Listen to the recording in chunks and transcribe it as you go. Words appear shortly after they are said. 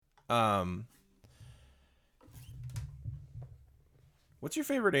Um, what's your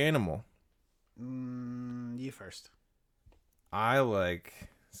favorite animal? You first. I like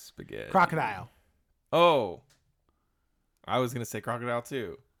spaghetti. Crocodile. Oh, I was gonna say crocodile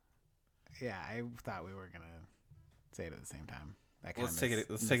too. Yeah, I thought we were gonna say it at the same time. Let's take it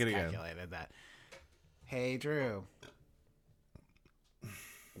again. Calculated that. Hey, Drew.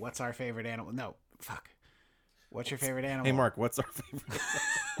 What's our favorite animal? No, fuck. What's your favorite animal? Hey, Mark, what's our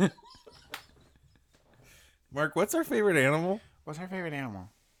favorite? Mark, what's our favorite animal? What's our favorite animal?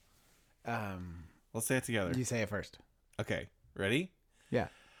 Let's say it together. You say it first. Okay, ready? Yeah.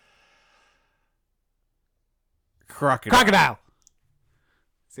 Crocodile.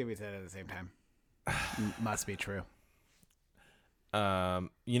 See, we said it at the same time. Must be true.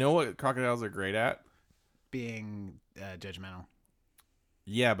 You know what crocodiles are great at? Being judgmental.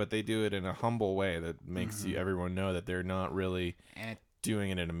 Yeah, but they do it in a humble way that makes everyone know that they're not really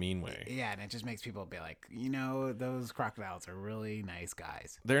doing it in a mean way. Yeah, and it just makes people be like, those crocodiles are really nice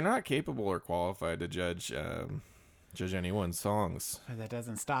guys. They're not capable or qualified to judge anyone's songs. But that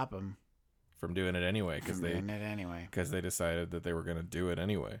doesn't stop them from doing it anyway because they decided that they were going to do it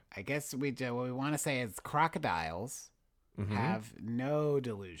anyway. I guess what we want to say is crocodiles have no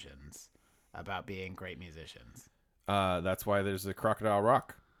delusions about being great musicians. That's why there's the Crocodile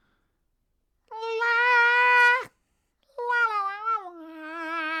Rock.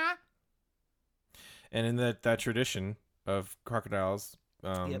 And in that tradition of crocodiles,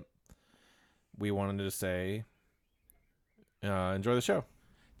 we wanted to say, enjoy the show.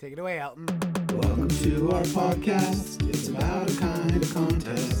 Take it away, Elton. Welcome to our podcast. It's about a kind of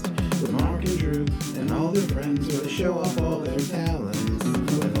contest with Mark and Drew and all their friends where they show off all their talents.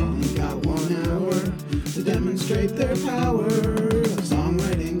 They've only got 1 hour to demonstrate their power of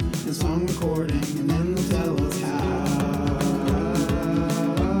songwriting and song recording, and then they'll tell us how.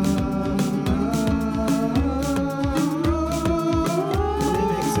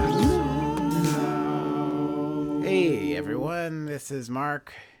 Hey, everyone. This is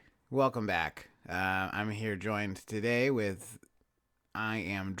Mark. Welcome back. I'm here joined today with I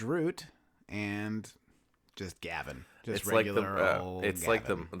am Droot and just Gavin. Just it's regular like old it's Gavin. like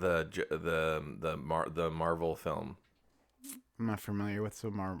the Marvel film. I'm not familiar with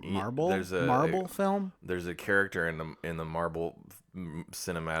the Marvel Marvel film. There's a character in the Marvel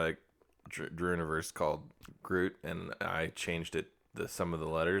cinematic universe called Groot, and I changed some of the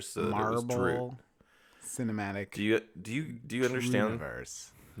letters so that it was Droot. Marvel cinematic. Do you understand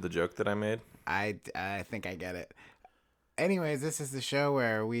universe? The joke that I made? I think I get it. Anyways, this is the show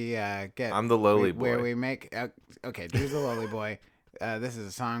where we get. I'm the lowly boy. Where we make. Okay, Drew's the lowly boy. This is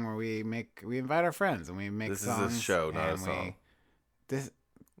a song where we invite our friends and we make songs. This is a show, not a song.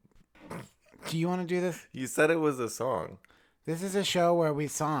 Do you want to do this? You said it was a song. This is a show where we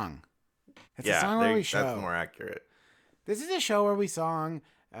song. It's a song where we show. That's more accurate. This is a show where we song.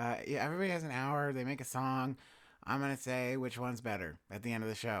 Everybody has an hour. They make a song. I'm going to say which one's better at the end of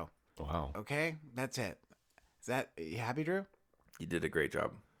the show. Wow. Okay? That's it. You happy, Drew? You did a great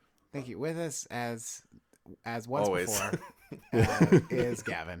job. Thank you. With us as once Always. before is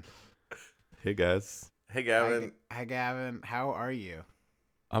Gavin. Hey guys. Hey Gavin. Hi Gavin. How are you?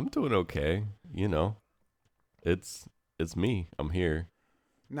 I'm doing okay. It's me. I'm here.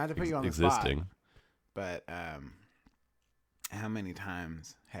 Not to put you on the existing. spot, but how many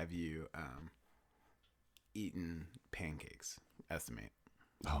times have you eaten pancakes? Estimate.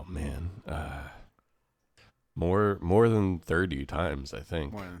 Oh man. More than 30 times, I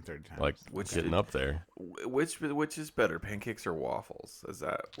think. More than 30 times. Like getting up there. Which is better, pancakes or waffles? Is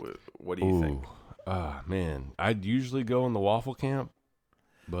that what do you think? Man, I'd usually go in the waffle camp,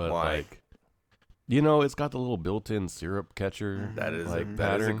 but Why? it's got the little built-in syrup catcher. That is like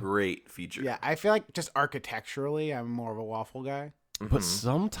that is a pattern. great feature. Yeah, I feel like just architecturally, I'm more of a waffle guy. But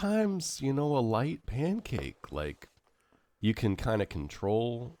sometimes, a light pancake, like you can kind of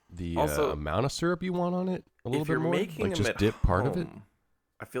control the amount of syrup you want on it a little If bit you're more. making Like them just at dip part of it. home,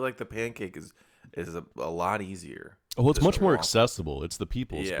 I feel like the pancake is a lot easier. Well, it's than much a more waffle. accessible. It's the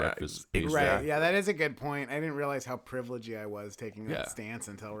people's Yeah, breakfast. exactly. pastry. Right. Yeah, that is a good point. I didn't realize how privileged I was taking that Yeah. stance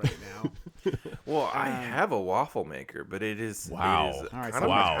until right now. Well, I have a waffle maker, but it is Wow. It is All right, kind of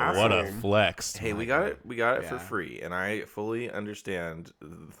Wow, what a Awesome. flex. Hey, we got it for Yeah. free, and I fully understand.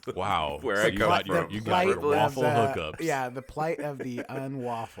 Wow. where So I you come got from. you got your plight of waffle the- hookups. Yeah, the plight of the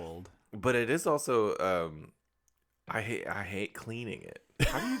unwaffled. But it is also I hate cleaning it.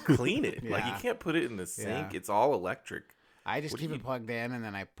 How do you clean it? Like you Yeah. can't put it in the sink. Yeah. It's all electric. I just What do keep you- it plugged in, and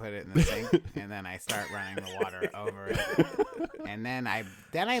then I put it in the sink, and then I start running the water over it, and then I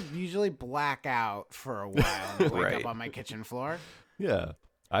usually black out for a while and wake Right. up on my kitchen floor. Yeah.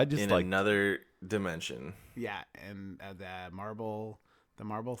 I just in like another dimension. Yeah, and the marble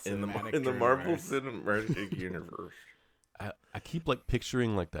cinematic in the Marvel universe. Cinematic Universe. I keep like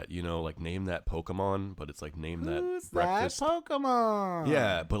picturing like that, like name that Pokemon, but it's like name Who's that breakfast. that Pokemon?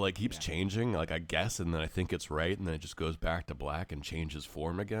 Yeah, but like keeps changing. Like I guess, and then I think it's right, and then it just goes back to black and changes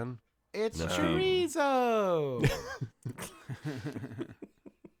form again. It's No. chorizo.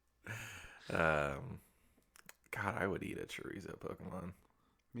 God, I would eat a chorizo Pokemon.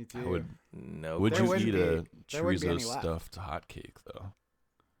 Me too. I would. No. Would There you wouldn't eat be- a there wouldn't be chorizo any left. stuffed hotcake though?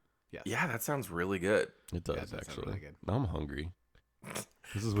 Yes. Yeah, that sounds really good. It does that sounds actually. really good. Now I'm hungry.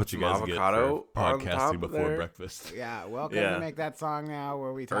 This is what Put you some guys avocado get for on podcasting top before there. breakfast. Yeah, welcome Yeah. to Make That Song Now,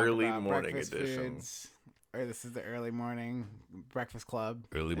 where we talk Early about morning breakfast edition. foods. Or this is the early morning breakfast club.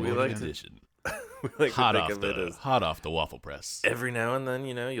 Early We morning like to- edition. We like Hot to off think of it the as waffle press. every now and then,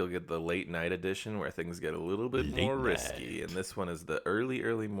 you'll get the late night edition where things get a little bit Late more night. risky, and this one is the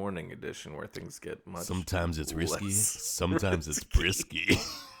early morning edition where things get much. Sometimes it's risky. less Sometimes it's risky.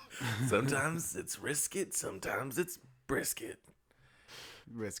 brisky. Sometimes it's risket. Sometimes it's brisket.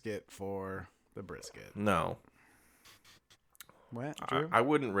 Risk it for the brisket. No, What, I, Drew? I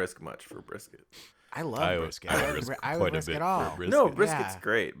wouldn't risk much for brisket. I love I would brisket. I would risk I quite would risk a bit it all. for brisket. No, brisket's Yeah.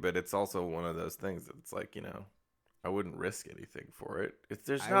 great, but it's also one of those things that it's like, I wouldn't risk anything for it. It's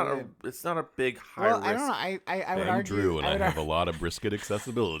I not would- it's not a big high Well, risk. I don't know. I would I'm argue. Drew, and I would have a ar- lot of brisket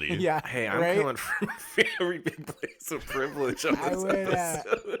accessibility. Yeah. Hey, I'm right? coming from a very big place of privilege on I this would.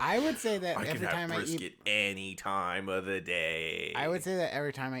 episode. I would say that I can every have time I brisket eat. any time of the day. I would say that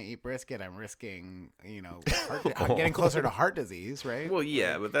every time I eat brisket, I'm risking, I'm getting closer to heart disease, right? Well,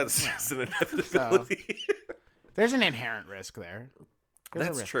 yeah, but that's just an inevitability. There's an inherent risk there. There's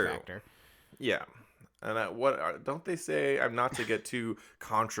That's a risk true. factor. Yeah. And don't they say, I'm not to get too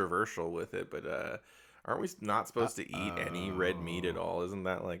controversial with it, but aren't we not supposed to eat any red meat at all? Isn't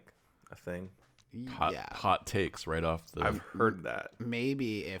that like a thing? Yeah. Hot takes right off the. I've heard that.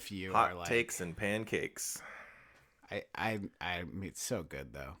 Maybe if you are Hot like, takes and pancakes. I mean, it's so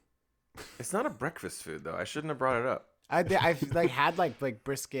good though. It's not a breakfast food though. I shouldn't have brought it up. I've like had like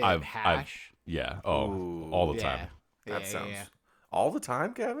brisket hash. Yeah. Oh, Ooh. all the Yeah. time. That Yeah, sounds yeah. all the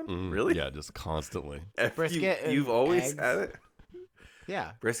time, Kevin. Mm, Really? Yeah, just constantly. Brisket and You've always eggs. had it.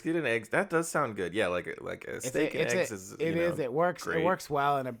 Yeah. Brisket and eggs. That does sound good. Yeah, like a steak and eggs is. It works. great. It works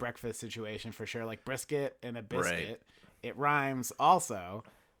well in a breakfast situation for sure. Like brisket and a biscuit. Right. It rhymes also,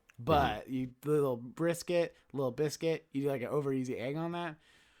 but you little brisket, little biscuit. You do like an over easy egg on that.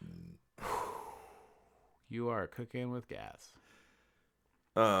 You are cooking with gas.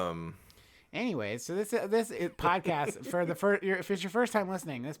 Anyway, so this podcast for the first. If it's your first time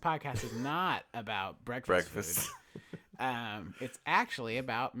listening, this podcast is not about breakfast. Breakfast. Food. It's actually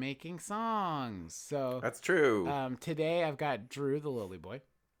about making songs. So That's true. today I've got Drew, the Lily Boy.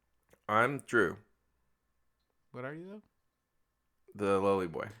 I'm Drew, What are you though? the lowly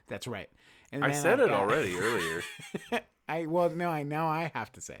boy. That's right. And I then said I've it got- already earlier. I know I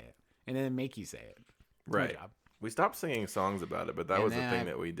have to say it, and then make you say it. It's my Right. job. We stopped singing songs about it, but that And was the then thing I've-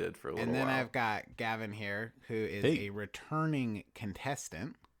 that we did for a little And then while. I've got Gavin here, who is Hey. a returning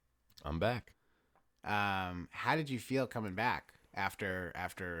contestant. I'm back. How did you feel coming back after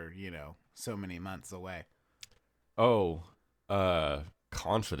so many months away? Oh,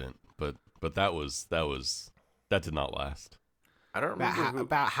 confident, but that did not last. I don't remember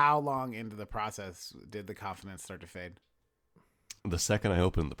About how long into the process did the confidence start to fade? The second I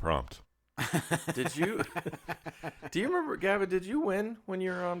opened the prompt, Did you? Do you remember, Gavin? Did you win when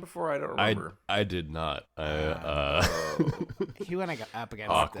you were on before? I don't remember. I did not. He went up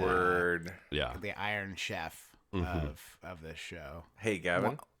against Awkward. Yeah. the Iron Chef Mhm. of this show. Hey,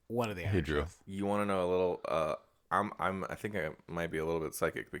 Gavin. One of the Iron Hey, Drew. Chefs. You want to know a little? I think I might be a little bit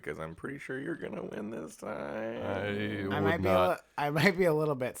psychic because I'm pretty sure you're gonna win this time. I would might be not. I might be a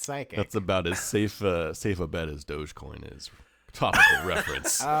little bit psychic. That's about as safe a bet as Dogecoin is. Topical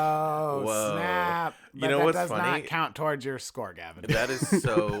reference. Oh Whoa. snap! You But know that what's does funny? not count towards your score, Gavin. That is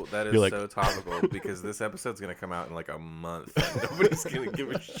so You're like- so topical because this episode's gonna come out in like a month. And nobody's gonna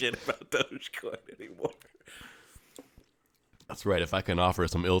give a shit about Dogecoin anymore. That's right. If I can offer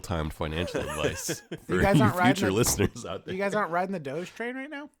some ill-timed financial advice for guys any aren't riding future the- listeners out there, You guys aren't riding the Doge train right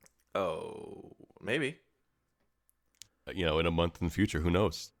now? Oh, maybe. in a month in the future, who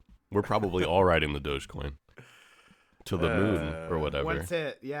knows? We're probably all riding the Dogecoin to the moon or whatever, Once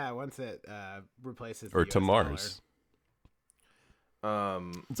it replaces or the to US Mars.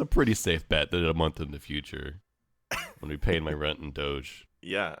 It's a pretty safe bet that a month in the future, when we pay my rent in Doge.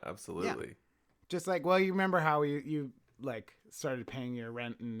 Yeah, absolutely. Just like, well, you remember how you like started paying your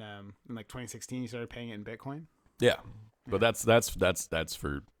rent in like 2016? You started paying it in Bitcoin. Yeah, But that's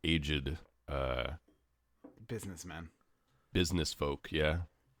for aged Businessmen. business folk. Yeah.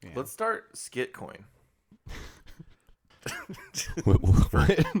 Let's start Skitcoin.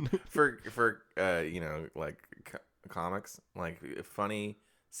 for like comics, like funny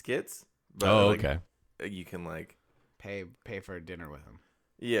skits. But okay. You can like Pay for dinner with them.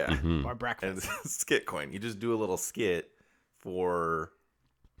 yeah, Mhm. Or and breakfast. Skitcoin. You just do a little skit for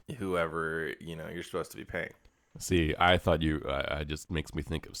whoever you're supposed to be paying. See, I thought I just makes me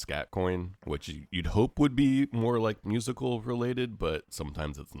think of Scatcoin, which you'd hope would be more like musical related, but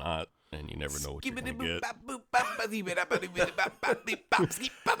sometimes it's not, and you never know what you're gonna get.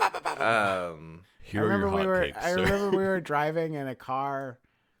 Here are your hot takes, I sir. remember we were driving in a car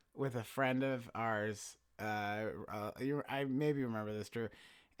with a friend of ours. I maybe remember this, Drew.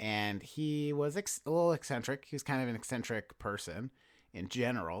 And he was a little eccentric. He was kind of an eccentric person in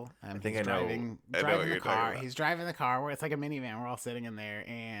general. I think he's I know driving what the you're car. talking about. He's driving the car where it's like a minivan. We're all sitting in there,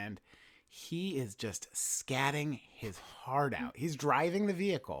 and he is just scatting his heart out. He's driving the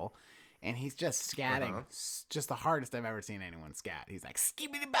vehicle, and he's just scatting, just the hardest I've ever seen anyone scat. He's like,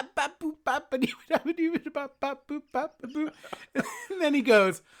 and then he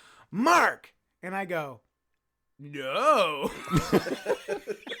goes, Mark, and I go, no.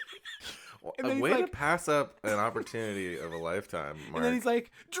 And then A he's way to like- pass up an opportunity of a lifetime, Mark. And then he's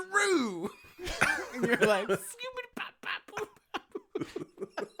like, Drew, and you're like,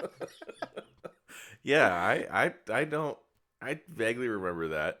 yeah, I vaguely remember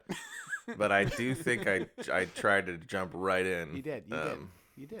that, but I do think I tried to jump right in. You did.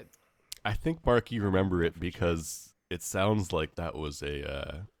 You did. I think, Mark, you remember it because it sounds like that was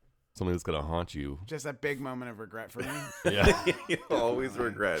a something that's gonna haunt you. Just a big moment of regret for me. Yeah. You always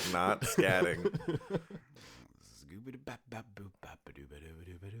regret not scatting.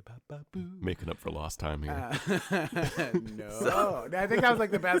 Making up for lost time here. No. I think that was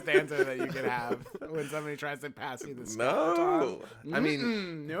like the best answer that you could have when somebody tries to pass you the scat No, baton. I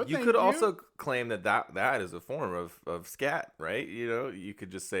mean, no, you thank could also claim that is a form of scat, right? You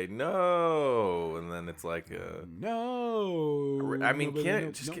could just say no, and then it's like no. I mean,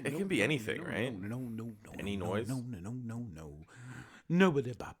 it can be anything, right? No. Any noise? No.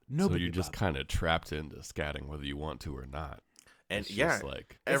 Nobody bop. So you're just kind of trapped into scatting whether you want to or not. And It's yeah, just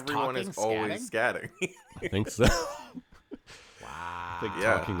like, everyone is talking always scatting. I think so. Wow. I think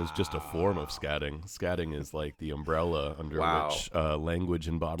Yeah. talking is just a form of scatting. Scatting is like the umbrella under Wow. which language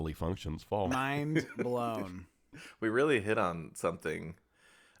and bodily functions fall. Mind blown. We really hit on something.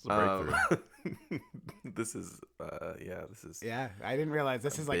 It's a breakthrough. This is this is Yeah, I didn't realize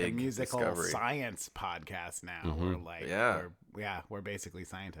this is like a big musical discovery. science podcast now. Mhm. We're like, Yeah. we're basically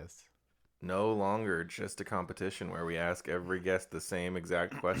scientists. no longer just a competition where we ask every guest the same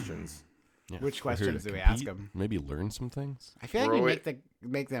exact questions. Which Yeah, we're here questions to do we ask compete, them? Maybe learn some things. I feel like We're we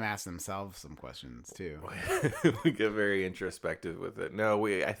make them ask themselves some questions too. We get very introspective with it. No,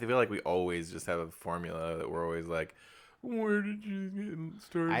 I feel like we always just have a formula that we're always like, where did you get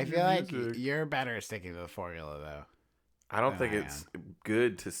started? I feel like you're better at sticking to the formula though. I don't think I it's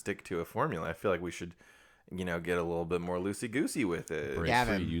good to stick to a formula. I feel like we should, get a little bit more loosey-goosey with it. Break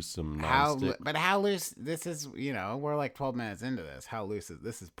Gavin, free, use some How nonstick. how loose this is, we're like 12 minutes into this. How loose is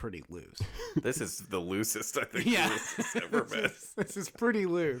this? Is pretty loose. This is the loosest I think Yeah. this has ever been. This is pretty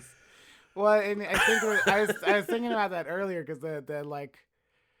loose. Well, and I think I was thinking about that earlier because the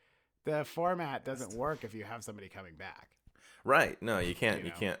format doesn't work if you have somebody coming back. Right. No, you can't. You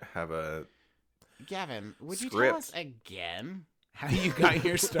You know. can't have a. Gavin, would you Script. tell us again how you got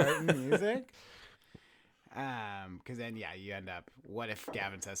your start in music? Because then you end up. What if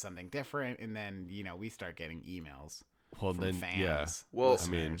Gavin says something different, and then we start getting emails Well, from then, fans. yeah. Well, I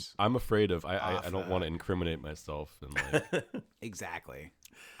mean, listeners. I'm afraid of. I Off don't the- want to incriminate myself and like Exactly.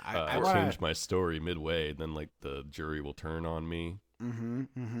 I wanna- change my story midway. Then like the jury will turn on me.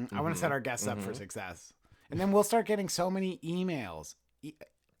 I want to set our guests up for success, and then we'll start getting so many emails.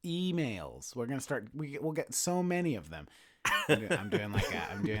 Emails. We're gonna start. We'll get so many of them. I'm doing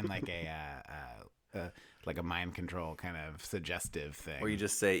like a mind control kind of suggestive thing. Where you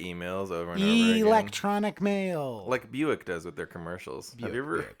just say emails over and over again. Electronic mail. Like Buick does with their commercials. Have you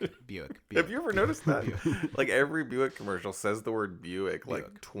ever? Buick. Have you ever noticed that? Like every Buick commercial says the word Buick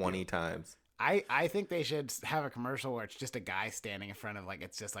like 20 times. I think they should have a commercial where it's just a guy standing in front of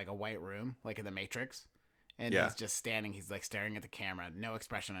it's just like a white room, like in the Matrix, and Yeah. he's just standing. He's like staring at the camera, no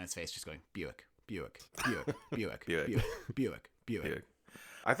expression on his face, just going Buick, Buick, Buick, Buick, Buick. Buick, Buick, Buick. Buick.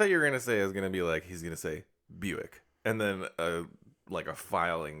 I thought you were gonna say it was gonna be like he's gonna say Buick, and then a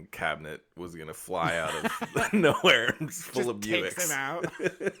filing cabinet was gonna fly out of nowhere and just full Just of takes Buicks.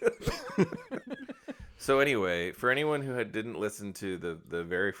 him out. So anyway, for anyone who didn't listen to the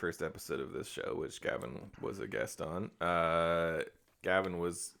very first episode of this show, which Gavin was a guest on, Gavin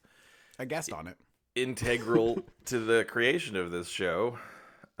was A guest on it. integral to the creation of this show,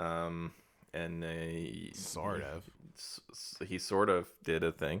 and Sort of. he sort of did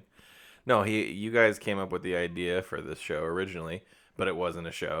a thing. No, you guys came up with the idea for this show originally, but it wasn't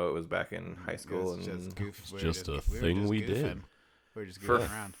a show. It was back in high school, It's and just a thing we did. We were just for goofing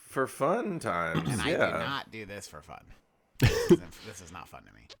around. for fun times. And I do yeah, not do this for fun. This is not fun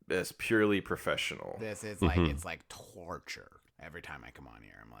to me. it's purely professional. This is like it's like torture. Every time I come on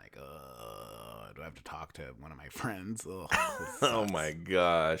here, I'm like, do I have to talk to one of my friends? Ugh, this Oh sucks. my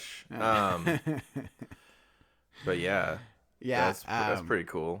gosh. But yeah, Yeah. that's pretty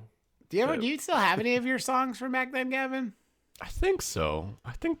cool. Do you still have any of your songs from back then, Gavin? I think so.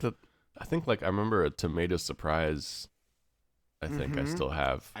 I think like I remember a Tomato Surprise. I think I still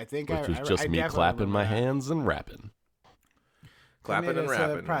have. I think which I- was I just me definitely clapping my remember that. hands and rapping. Clapping and Tomato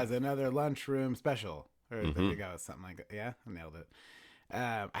rapping. Surprise, another lunchroom special. Or there you go, something like that. Yeah, I nailed it.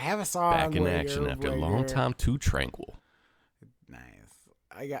 I have a song. Back in where action you're- after a where long you're- time too tranquil.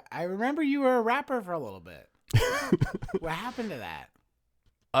 Nice. I remember you were a rapper for a little bit. What happened to that?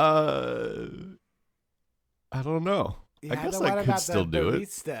 I don't know. Yeah, I guess the one I could about still the do it.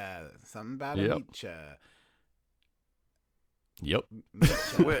 barista, something about a Yep. meatcha. Yep.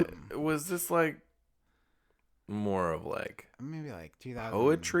 Wait, was this like more of like Maybe like 2000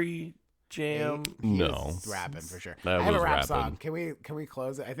 poetry jam? He No. was rapping for sure. That I have a was rap rapping. song. Can we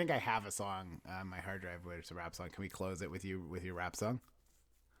close it? I think I have a song on my hard drive where it's a rap song. Can we close it with your rap song?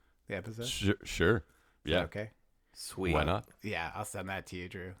 The episode. Sure. Is that Yeah. okay. Sweet. Why not? Yeah, I'll send that to you,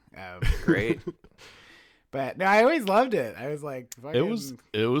 Drew. Great. But no, I always loved it. I was like, It was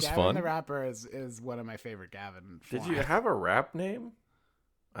Gavin fun. the Rapper is one of my favorite Gavin. Did you forms. have a rap name?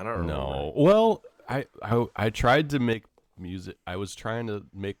 I don't remember. No. Well, I tried to make music. I was trying to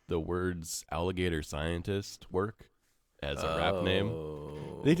make the words alligator scientist work as a rap name.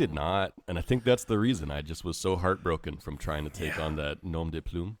 Oh. They did not, and I think that's the reason. I just was so heartbroken from trying to take on that nom de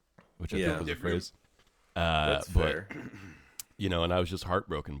plume, which I Yeah. think was a phrase. That's but fair. and I was just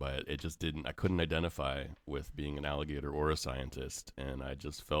heartbroken by it. It just didn't. I couldn't identify with being an alligator or a scientist, and I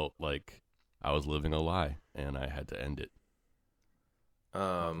just felt like I was living a lie, and I had to end it.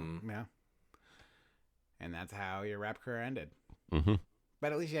 Yeah. And that's how your rap career ended. hmm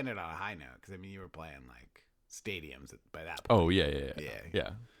But at least you ended on a high note, because I mean, you were playing like stadiums by that point. Oh yeah.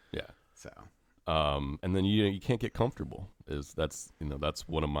 So And then you can't get comfortable. That's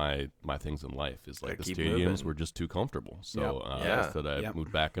one of my things in life is like Gotta the keep stadiums moving. were just too comfortable. So Yep. Yeah. instead I Yep.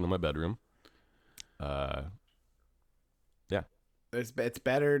 moved back into my bedroom. it's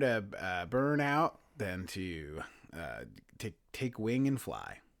better to burn out than to take wing and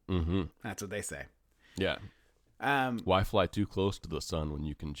fly. Mm-hmm. That's what they say. Yeah. Um, Why fly too close to the sun when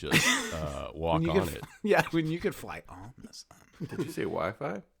you can just walk when you on could, it? Yeah, when you could fly on the sun. Did you say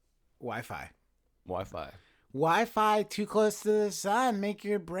Wi-Fi? Wi-Fi. Wi-Fi. Wi-Fi too close to the sun make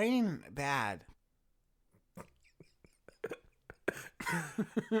your brain bad.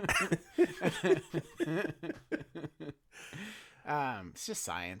 It's just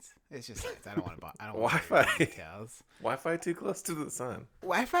science. It's just science. I don't want to. I don't want to Wi-Fi. details. Wi-Fi too close to the sun.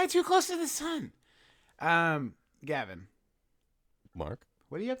 Wi-Fi too close to the sun. Gavin, Mark.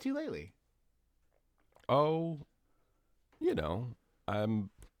 what are you up to lately? Oh,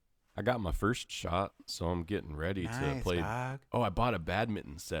 I got my first shot, so I'm getting ready to Nice, play. dog. Oh, I bought a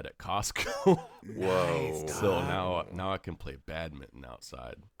badminton set at Costco. Whoa. Nice, So dog. now I can play badminton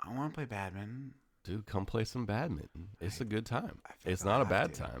outside. I want to play badminton. Dude, come play some badminton. It's a good time. I feel It's like not I'll a bad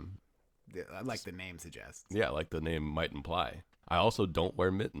have to. time. Like the name suggests. Yeah, like the name might imply. I also don't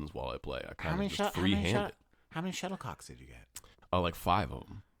wear mittens while I play. I kind of just freehand it. How many shuttlecocks did you get? Oh, like 5 of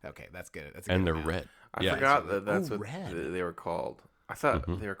them. Okay, that's good. That's a And good they're amount. red. I Yeah. forgot that that's Oh, what red. they were called. I thought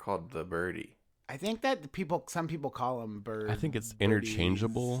Mhm. they were called the birdie. I think that some people call them birds. I think it's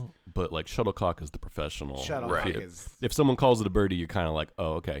interchangeable, but like shuttlecock is the professional. Shuttlecock Right. is If someone calls it a birdie, you're kind of like,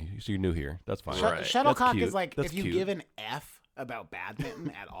 oh, okay, so you're new here. That's fine. Right. Shuttlecock That's is like cute. if you That's give cute. an F about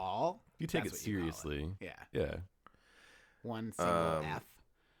badminton at all, You take that's it what you call it. seriously. Yeah, Yeah. one single F.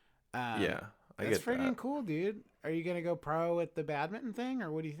 Yeah, I that's get freaking that. cool, dude. Are you gonna go pro with the badminton thing,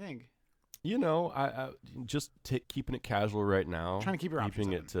 or what do you think? I just keeping it casual right now. Trying to keep your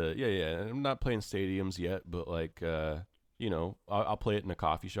keeping options it to yeah. I'm not playing stadiums yet, but like I'll play it in a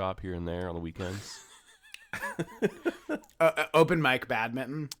coffee shop here and there on the weekends. Open mic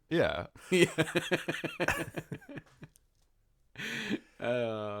badminton. Yeah.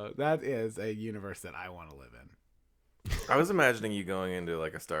 That is a universe that I want to live in. I was imagining you going into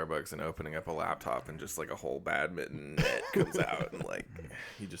like a Starbucks and opening up a laptop and just like a whole badminton net comes out and like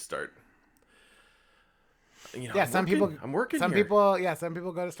you just start. You know, Yeah, some people. I'm working. Some here. people. Yeah, some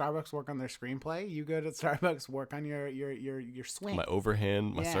people go to Starbucks, work on their screenplay. You go to Starbucks, work on your swing. My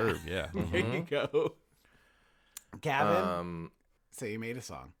overhand, my Yeah. serve. Yeah. There you go. Gavin. Um, So you made a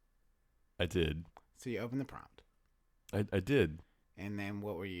song. I did. So you opened the prompt, I did. and then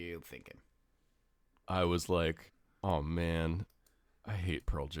what were you thinking? I was like, oh man, I hate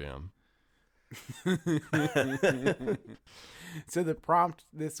Pearl Jam. So the prompt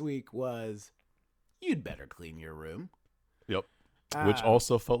this week was, "You'd better clean your room." Yep. Which Uh,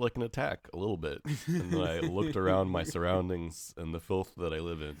 also felt like an attack a little bit. And then I looked around my surroundings and the filth that I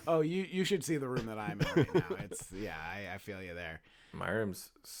live in. Oh, you should see the room that I'm in right now. It's I feel you there. my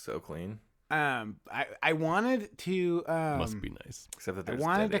room's so clean, I wanted to Must be nice. except that I there's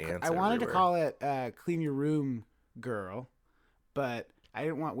wanted dead to ants I wanted to everywhere. call it "Clean Your Room, Girl," but I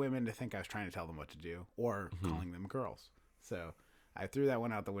didn't want women to think I was trying to tell them what to do or calling them girls. So I threw that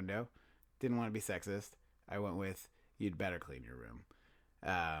one out the window. Didn't want to be sexist. I went with "You'd better clean your room,"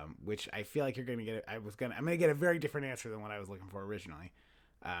 which I feel like you're gonna get. I'm gonna get a very different answer than what I was looking for originally.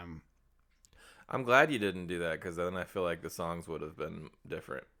 I'm glad you didn't do that because then I feel like the songs would have been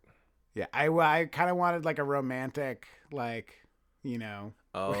different. Yeah, I kind of wanted like a romantic, like, you know,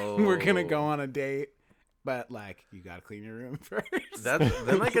 Oh, we're gonna go on a date, but like you gotta clean your room first. Then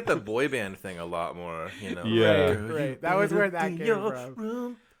I get the boy band thing a lot more. You know. Yeah. Right. That was where that came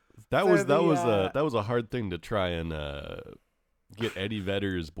from. That So was the, that was a hard thing to try and get Eddie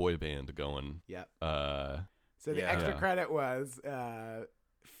Vedder's boy band going. Yep. Uh, So the Yeah. extra Yeah. credit was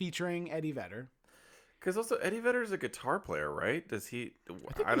featuring Eddie Vedder. Because also Eddie Vedder's a guitar player, right? Does he? I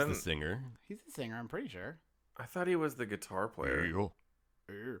think he's the singer. He's a singer, I'm pretty sure. I thought he was the guitar player.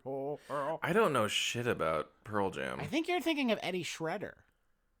 I I don't know shit about Pearl Jam. think you're thinking of Eddie Shredder.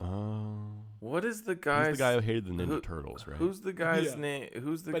 What is the He's guy's? the guy who hated the Ninja who- Turtles, right? Who's the guy's Yeah. name?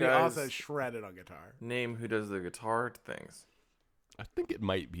 Who's the But he guy's also shredded on guitar. name who does the guitar things? I think it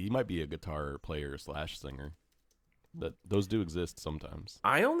might be. He might be a guitar player / singer. That those do exist sometimes.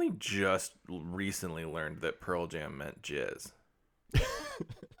 I only just recently learned that Pearl Jam meant jizz.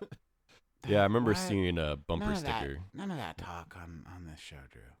 Yeah, I remember What? seeing a bumper None of that, sticker. none of that talk on this show,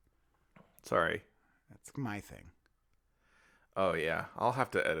 Drew. Sorry. That's my thing. Oh yeah, I'll have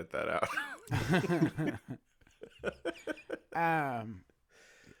to edit that out.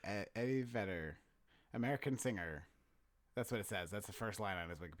 Eddie Vedder, American singer. That's what it says. That's the first line on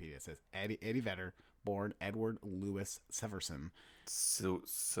his Wikipedia. It says Eddie Vedder, born Edward Louis Severson,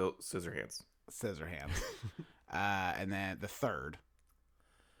 Scissorhands. Scissorhands, and then the third,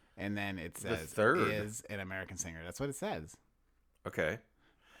 and then it says third? is an American singer. That's what it says. Okay.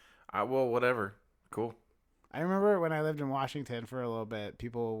 Well, whatever. Cool. I remember when I lived in Washington for a little bit,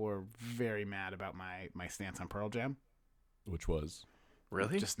 people were very mad about my stance on Pearl Jam. Which was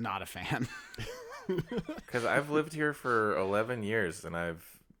Really? Just not a fan. Because I've lived here for 11 years and I've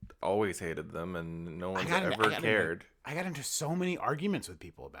always hated them and no one's I ever got cared. I got into so many arguments with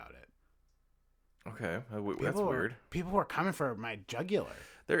people about it. Okay, that's People were- weird. People were coming for my jugular.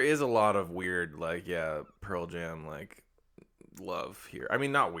 There is a lot of weird, Pearl Jam, love here. I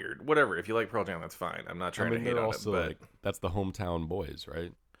mean, not weird. Whatever. If you like Pearl Jam, that's fine. I'm not trying to hate they're on also it, but like that's the hometown boys,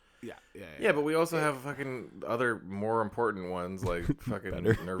 right? yeah, but we also have fucking other more important ones like fucking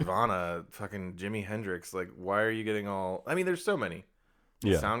Better. Nirvana, fucking Jimi Hendrix. Like, why are you getting all? I mean, there's so many.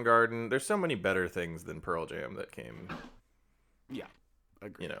 Yeah. Soundgarden. There's so many better things than Pearl Jam that came. Yeah.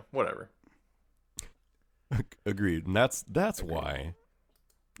 Agreed. You know, whatever. Agreed. And that's why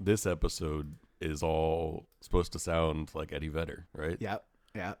this episode is all supposed to sound like Eddie Vedder, right? Yep.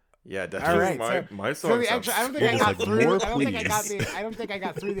 Yeah. Yeah, All definitely. right. My So song the sounds extra, I don't think I It's got like, through. more I don't think I got please. I don't think I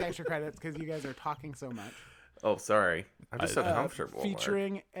got through the extra credits because you guys are talking so much. Oh, sorry. I'm just so Uh, comfortable. Mark.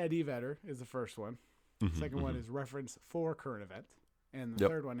 Featuring Eddie Vedder is the first one. Mhm, Second one mhm. is reference for current event, and the Yep.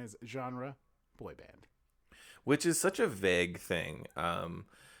 third one is genre boy band. Which is such a vague thing.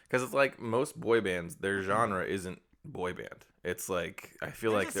 Because it's like most boy bands, their genre isn't boy band. It's like I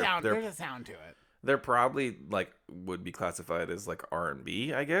feel like there's they're a sound to it. they're probably would be classified as like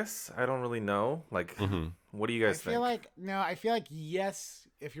R&B, I guess. I don't really know. Like, Mhm. what do you guys think? I feel like yes,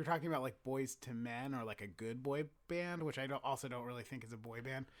 if you're talking about like Boys to Men or like a good boy band, which I don't really think is a boy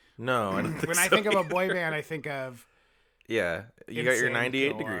band. No, I don't think When so. I think of a boy band, I think of yeah, you got your NSYNC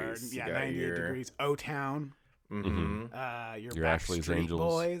 98 or- degrees. Yeah, you got 98 your, degrees. O-Town. Mm-hmm. Your Your Ashley's Backstreet Angels.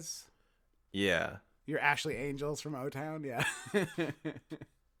 Boys. Yeah. Your Ashley Angels from O-Town. Yeah.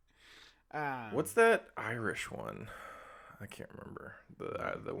 What's that Irish one? I can't remember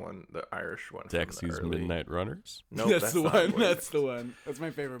the Irish one. Dexys from the early... Midnight Runners. Nope, that's the not one. Boy That's Band. the one. That's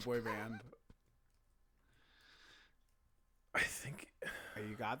my favorite boy band. I think Oh,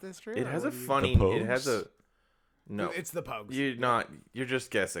 you got this, Drew? it or has what a do you- funny. The It has a Pogues? no. It's the Pogues. You're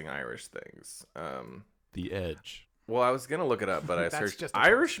just guessing Irish things. The Edge. Well, I was gonna look it up, but I That's searched just a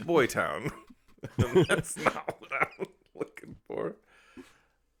Irish Boy Town. That's not what I'm looking for.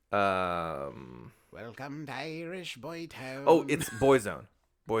 Welcome to Irish Boy Town. Oh, it's Boyzone.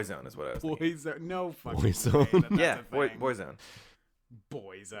 Boyzone is what I was thinking. Boyzone. No fucking Boyzone? way that that's Yeah, a thing. Boyzone.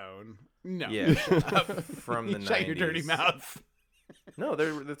 Boyzone. No. Yeah, Shut up. from the 90s. Shut your dirty mouth. No,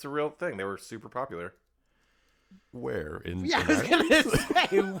 that's a real thing. They were super popular. Where? In Yeah, I in was Ireland? gonna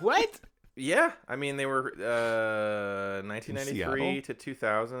say what? Yeah, I mean they were 1993 Seattle? to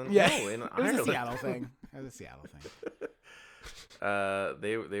 2000. Yeah, No, in it was a Ireland. Seattle thing. It was a Seattle thing.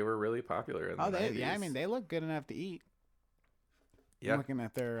 They were really popular in the Oh, 90s. yeah. I mean, they look good enough to eat. I'm yeah. looking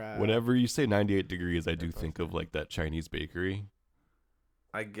at their. Whenever you say 98 degrees, I do think of like that Chinese bakery.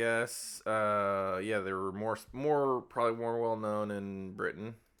 I guess yeah, they were probably more well known in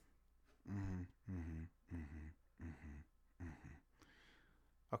Britain.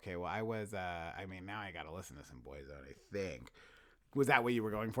 Okay, well, I was. I mean, now I gotta listen to some Boyzone. I think. Was that what you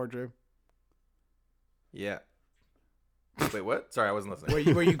were going for, Drew? Yeah. Wait, what? Sorry, I wasn't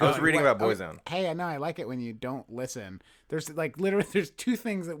listening. Where you I was going? reading What- about Boyzone. Hey, I know I like it when you don't listen. There's like literally there's two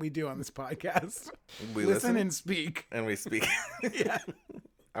things that we do on this podcast: We listen and speak. and we speak. Yeah.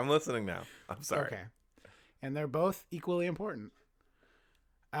 I'm listening now. I'm sorry. Okay. And they're both equally important.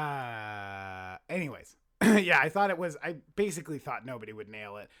 Anyways. Yeah, I thought it was I basically thought nobody would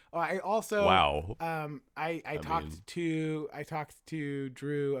nail it. Oh, I also Wow. I talked to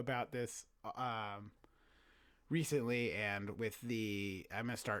Drew about this recently, and with I'm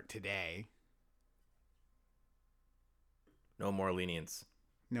gonna start today. No more lenience.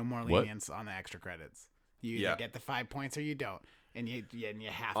 No more What? lenience on the extra credits. You either Yeah. get the 5 points or you don't, and you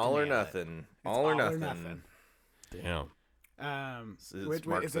have to All or nail it. nothing. It's All or nothing. Damn. This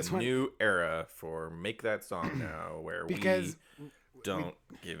marks a new era for Make That Song Now, where because we don't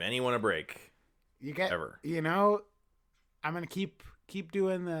give anyone a break. you get ever. You know, I'm gonna keep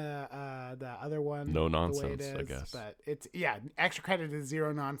doing the other one. No the way nonsense, it I is, guess. But it's extra credit is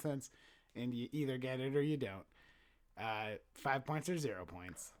zero nonsense, and you either get it or you don't. 5 points or 0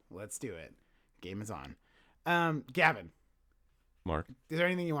 points. Let's do it. Game is on. Gavin, Mark. is there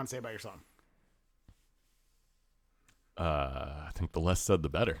anything you want to say about your song? I think the less said, the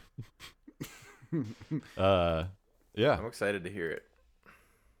better. Yeah. I'm excited to hear it.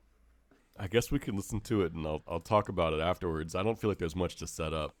 I guess we can listen to it, and I'll talk about it afterwards. I don't feel like there's much to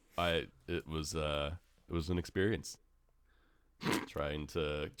set up. It was an experience trying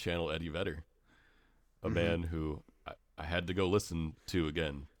to channel Eddie Vedder, a man who I had to go listen to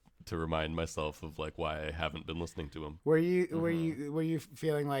again to remind myself of like why I haven't been listening to him. Were you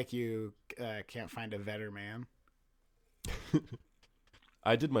feeling like you can't find a Vedder man?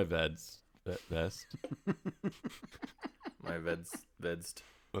 I did my veds best. My vedst.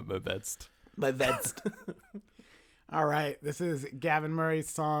 My best. My Vedst. All right, this is Gavin Murray's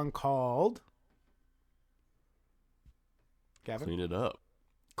song called Gavin. Clean it up.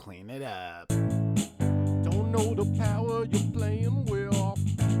 Clean it up. Don't know the power you're playing with.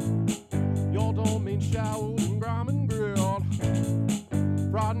 Your domain showered in grime and grit.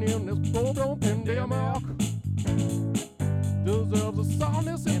 Riding in this full-blown pandemic. Deserves a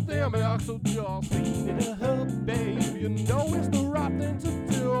soundness and pandemic. So just clean it up, babe. You know it's the right thing to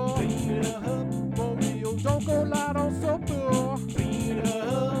do. Clean it up, for real. Don't go light on supper. Clean it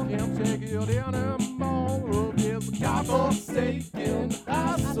up. Can't take it anymore of this godforsaken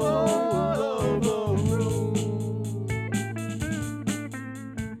asshole of a room.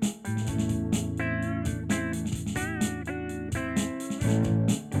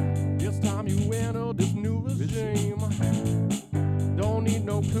 This time you enter this new regime. Don't need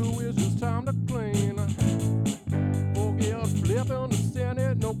no coup, it's just time to clean. Forget flipping the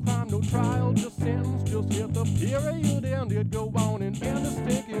Senate, no crime, no trial, just sentence. Just hit the period and it go on and end the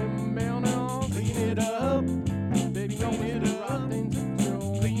stinking man. Now clean it up, baby, know it's the right thing to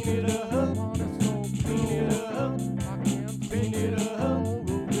do. Clean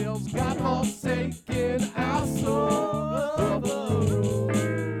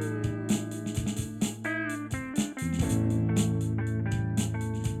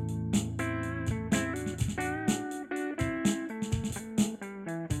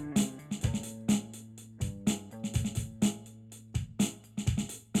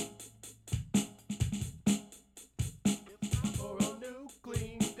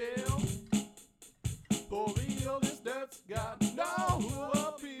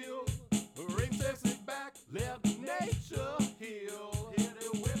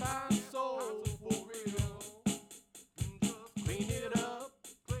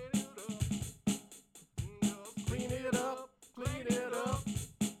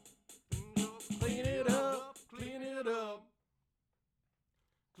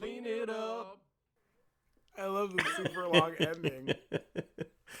long ending.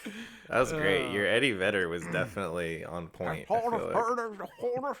 That was great. Your Eddie Vedder was definitely on point. I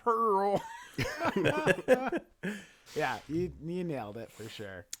feel like. Yeah, you nailed it for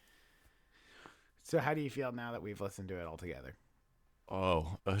sure. So how do you feel now that we've listened to it all together?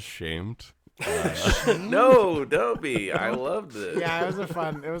 Oh, ashamed. No, don't be. I loved it. Yeah, it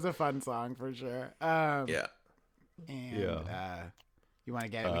was a fun song for sure. Yeah. And Yeah. you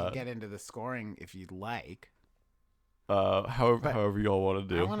want to we can get into the scoring if you'd like. However y'all want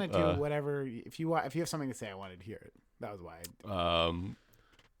to do. I want to do whatever if you have something to say. I wanted to hear it. That was why.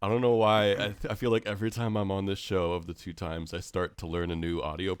 I don't know why. I feel like every time I'm on this show, of the 2 times, I start to learn a new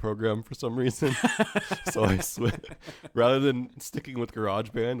audio program for some reason. So I switch. Rather than sticking with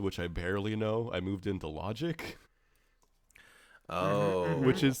GarageBand, which I barely know, I moved into Logic. Oh.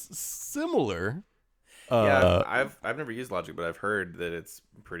 Which is similar. Yeah, I've never used Logic, but I've heard that it's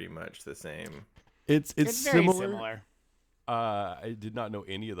pretty much the same. It's very similar. I did not know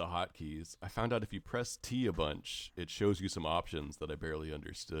any of the hotkeys. I found out if you press T a bunch, it shows you some options that I barely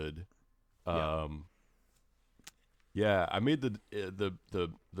understood. Yeah, I made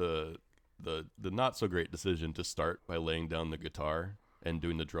the not so great decision to start by laying down the guitar and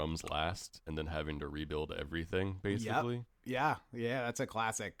doing the drums last, and then having to rebuild everything basically. Yeah, that's a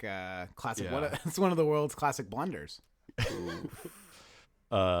classic. Classic. Yeah. It's one of the world's classic blunders.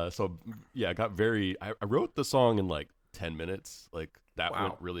 So yeah, I got I wrote the song in like 10 minutes. Like that Wow.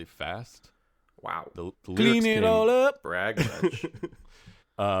 went really fast. Wow. The Clean lyrics it came- all up. Brag much.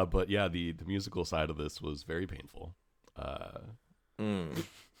 But yeah, the musical side of this was very painful.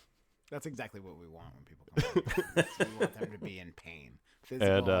 That's exactly what we want when people come on. We want them to be in pain,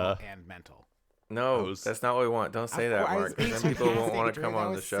 physical and mental. No, that's not what we want. Don't say that, I was Mark. being Some people won't sarcastic, want to Drew. come That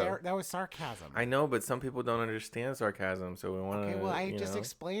on the was show. that was sarcasm. I know, but some people don't understand sarcasm, so we want to. Okay, well, I just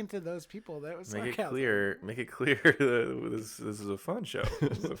explained to those people that it was make sarcasm. it clear. Make it clear that this is a fun show.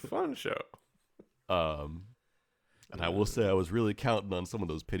 This is a fun show. And I will say I was really counting on some of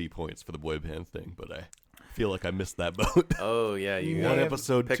those pity points for the boy band thing, but I feel like I missed that boat. Oh yeah, you One got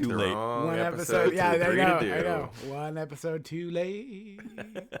episode picked too the late. wrong One episode, yeah, to I agree know, to do. I know. One episode too late.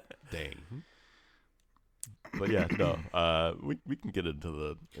 Dang. But yeah, no. We can get into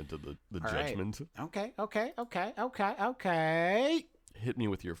the All right. judgment. Okay. Hit me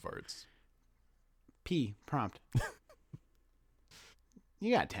with your farts. P prompt.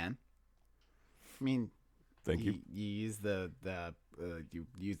 You got 10. I mean, Thank you. You use you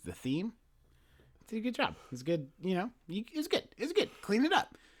use the theme. Did a good job. It's good. You know, it's good. It's good. Clean it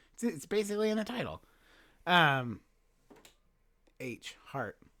up. It's basically in the title. H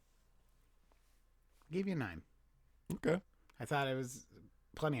heart. Gave you a 9. Okay. I thought it was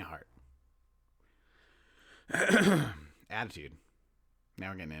plenty of heart. Attitude. Now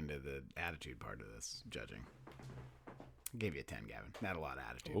we're getting into the attitude part of this judging. Gave you a 10, Gavin. Not a lot of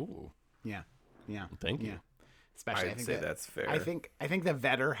attitude. Oh, Yeah. thank you. Especially, I I'd think say that's fair. I think the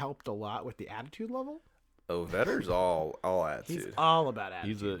Vetter helped a lot with the attitude level. Oh, Vetter's all He's attitude. all about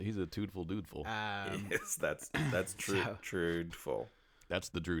attitude. He's a toothful dudeful. Yes, that's true. So- Truthful. That's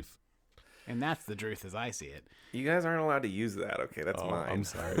the truth. And that's the truth as I see it. You guys aren't allowed to use that. Okay, that's Oh, mine. I'm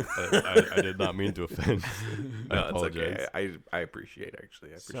sorry. I did not mean to offend. I No, it's apologize. okay. I appreciate actually.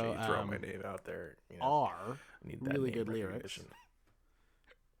 I appreciate So, you throwing my name out there. You know, R, I need that really name good lyrics.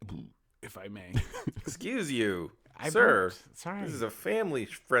 recognition. if I may. Excuse you, I sir. burped. Sorry. This is a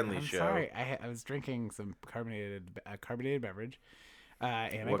family-friendly I'm show. sorry. I was drinking some carbonated beverage.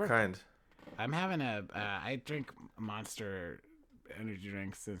 And I What burped. kind? I'm having I drink Monster energy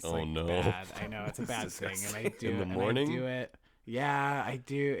drinks since Oh, like no. bad. I know it's a bad This is thing, and I do In the and morning? I do it. Yeah, I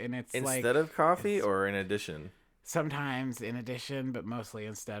do, and it's like Instead of coffee it's- or in addition? sometimes in addition, but mostly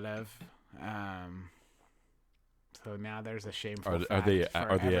instead of. So now there's a shameful. Are fact they for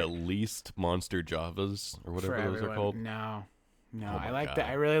are they every- at least Monster Javas or for whatever those are everyone. called? No, Oh I my like God.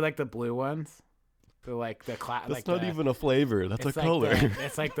 I really like the blue ones. The That's like not the, even a flavor. That's a it's like color.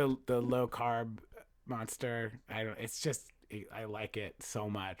 it's like the low carb Monster. I don't. It's just I like it so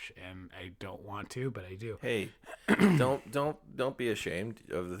much, and I don't want to, but I do. Hey, don't be ashamed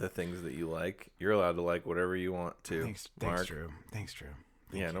of the things that you like. You're allowed to like whatever you want to. Thanks, Mark. Drew. Thanks, Drew.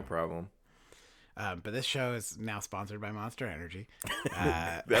 Yeah, no problem. But this show is now sponsored by Monster Energy.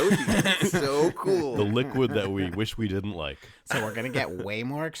 That would be so cool. The liquid that we wish we didn't like. So we're gonna get way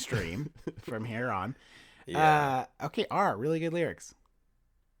more extreme from here on. Yeah. Okay, R, really good lyrics.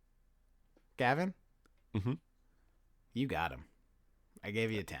 Gavin, Mhm. you got him. I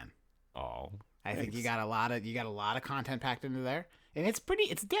gave you a 10. Oh, I think you thanks. got a lot of content packed into there, and it's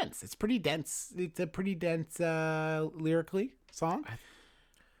dense. It's pretty dense. It's a pretty dense lyrically song.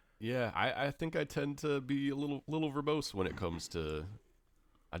 Yeah, I think I tend to be a little verbose when it comes to.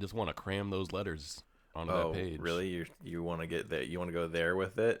 I just want to cram those letters onto that page. Really? You want to get there? You want to go there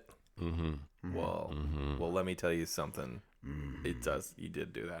with it? Mm-hmm. Well, let me tell you something. It does. You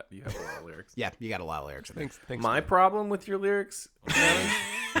did do that. You have a lot of lyrics. Yeah, you got a lot of lyrics. In there. Thanks. My problem with your lyrics.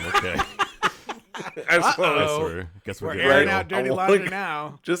 Okay. Guess we're We're getting airing real. out dirty Oh, laundry look.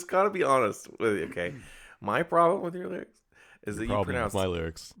 now. Just gotta be honest with you, okay? My problem with your lyrics is that you Problem with pronounce my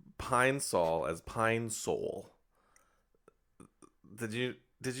lyrics. Pine Sol as Pine Soul. Did you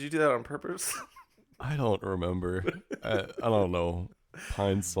do that on purpose? I don't remember. I don't know.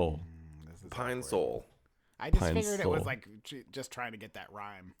 Pine Soul. Pine Soul. I just Pine figured it was Sol. like just trying to get that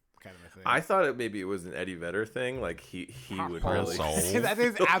rhyme kind of a thing. I thought maybe it was an Eddie Vedder thing. Like he would Pine really. Sol. That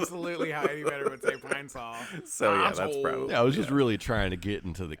is absolutely how Eddie Vedder would say Pine Sol. So yeah, that's probably. Yeah, I was just really trying to get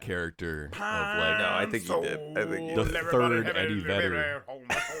into the character of like No, I think you did. I think you the did. third Eddie Vedder.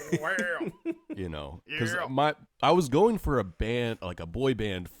 You know, because I was going for a band, like a boy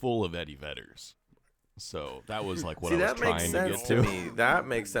band full of Eddie Vedders. So that was like what See, I was that makes trying to sense get to to. me. That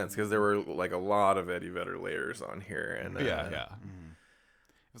makes sense because there were like a lot of Eddie Vedder layers on here, and Yeah.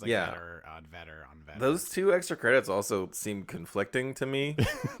 It was like Yeah. Vedder on Vedder on Vedder. Those two extra credits also seem conflicting to me.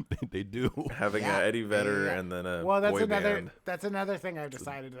 They do. Having Yeah. a Eddie Vedder Yeah. and then a that's boy another band. that's another thing I've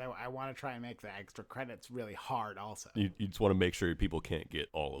decided that I want to try and make the extra credits really hard also. You just want to make sure people can't get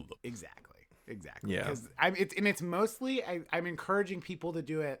all of them. Exactly. Yeah. Because it's mostly I'm encouraging people to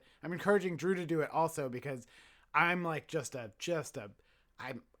do it. I'm encouraging Drew to do it also because I'm like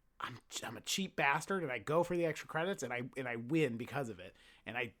I'm a cheap bastard and I go for the extra credits and I win because of it.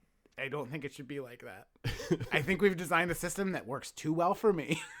 And I don't think it should be like that. I think we've designed a system that works too well for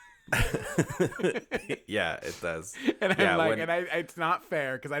me. Yeah, it does. And Yeah, I'm like, when- it's not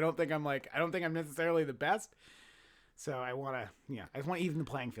fair because I don't think I'm necessarily the best. So I want to even the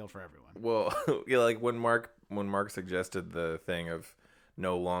playing field for everyone. Well, yeah, like when Mark suggested the thing of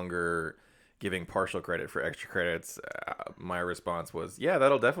no longer giving partial credit for extra credits, my response was, yeah,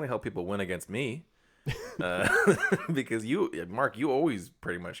 that'll definitely help people win against me. Because Mark, you always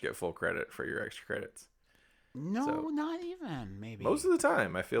pretty much get full credit for your extra credits. No, So- not even maybe. Most of the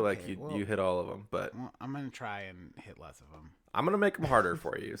time, I feel like Okay, you hit all of them, but Well, I'm gonna try and hit less of them. I'm gonna make them harder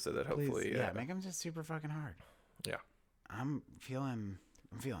for you so that Please, hopefully, make them just super fucking hard. yeah. I'm feeling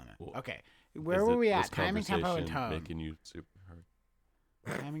it. Well, Okay, where Is were it we this at? Timing, tempo, and conversation tone. Making you super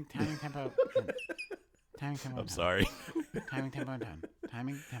hard. Timing, tempo. Timing, tempo, I'm and tone. sorry. Timing, tempo, and tone.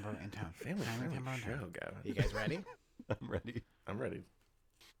 Timing, tempo, and tone. Family Timing, tempo, and show, tone. Gavin. You guys ready? I'm ready. I'm ready.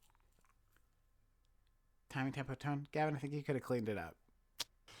 Timing, tempo, tone. Gavin, I think you could have cleaned it up.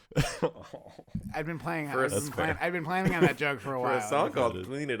 I've been playing. I've been planning on that joke for a For while. a song called That is-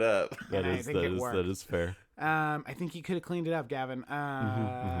 "Clean It Up." That I is think it that worked. is fair. I think you could have cleaned it up, Gavin.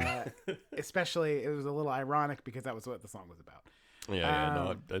 Especially, it was a little ironic because that was what the song was about. Yeah,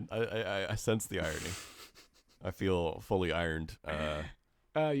 no, I sense the irony. I feel fully ironed,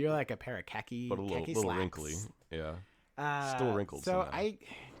 You're like a pair of khaki, but a little, khaki little slacks. wrinkly. Yeah. Still wrinkled So somehow.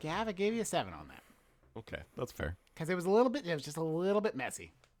 Gav, I gave you a 7 on that Okay, that's fair. because it was just a little bit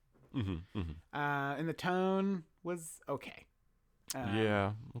messy. And the tone was okay.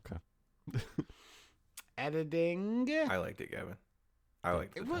 Yeah. Okay. Editing. I liked it, Gavin. I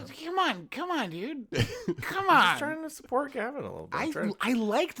liked it. Come on, dude. Come I'm on. just trying to support Gavin a little bit. I'm trying to- I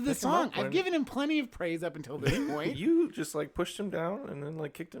liked the pick him song. up when- I've given him plenty of praise up until this point. You just like pushed him down and then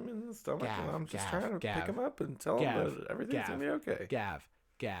like kicked him in the stomach, Gav, and I'm just Gav, trying to Gav, pick him up and tell Gav, him that everything's Gav, gonna be okay.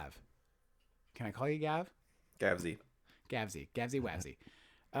 Gav. Can I call you Gav? Gavsy. Gavsy Wavsy.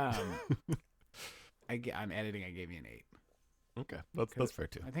 On editing, I gave you an 8. Okay, that's fair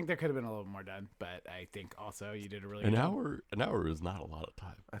too. I think there could have been a little more done, but I think also you did a really An good job. hour is not a lot of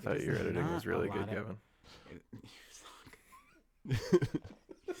time. I thought This your is editing not was a really lot good, of- Gavin.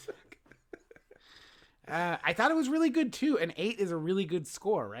 I thought it was really good too. An 8 is a really good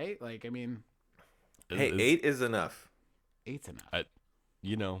score, right? Like, I mean, Hey, Is- 8 is enough. 8's enough.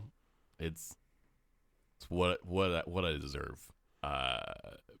 You know, it's what I deserve.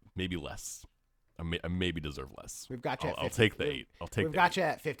 Maybe less. I maybe deserve less. We've got you. I'll at 50 take the we've- 8. I'll take. We've the got 8. you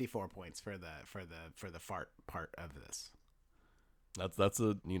at 54 points for the fart part of this. That's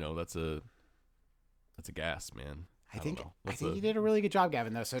a gas, man. I don't think know. I That's think a- you did a really good job,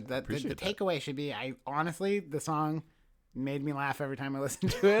 Gavin. Though, so the Appreciate that. takeaway should be: I honestly, the song made me laugh every time I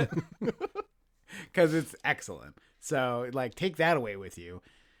listened to it because it's excellent. So, like, take that away with you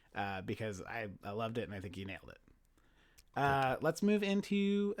because I loved it and I think you nailed it. Let's move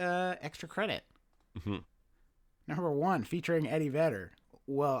into extra credit. Mhm. Number 1, featuring Eddie Vedder.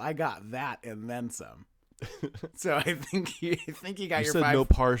 Well, I got that and then some. So I think you got You your said 5. no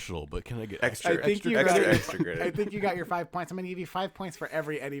partial, but can I get Extra, I think extra, you extra, got- extra credit. I think you got your 5 points. I'm going to give you 5 points for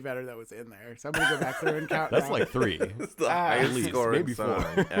every Eddie Vedder that was in there. So I'm going to go back through and count. That's down. like 3. It's the at highest least, scoring maybe 4.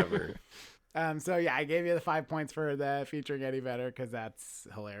 song ever. So yeah, I gave you the 5 points for the featuring Eddie Vedder because that's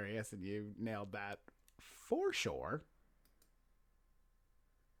hilarious and you nailed that for sure.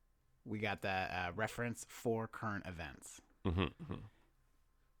 We got the reference for current events. Mm-hmm.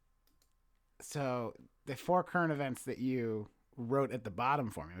 So the 4 current events that you wrote at the bottom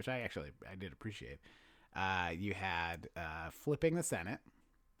for me, which I did appreciate. You had flipping the Senate,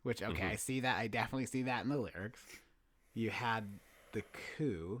 which I see that. I definitely see that in the lyrics. You had the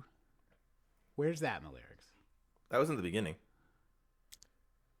coup. Where's that in the lyrics? That was in the beginning.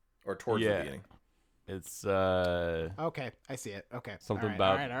 Or towards the beginning. It's Okay, I see it. Okay, something all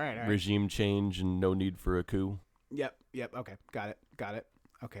about right. regime change and no need for a coup. Yep. Okay, got it.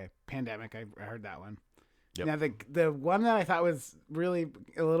 Okay, pandemic. I heard that one. Yep. Now the one that I thought was really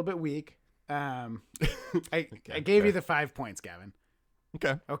a little bit weak. I gave you the 5 points, Gavin.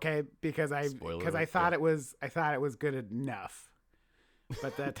 Okay, because I thought it was good enough.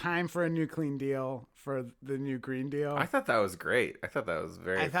 But the time for a new clean deal for the new Green Deal. I thought that was great. I thought that was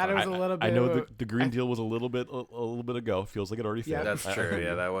very I thought it was fun. a little bit. I know of the Green Deal was a little bit ago. Feels like it already Yeah. failed. That's true.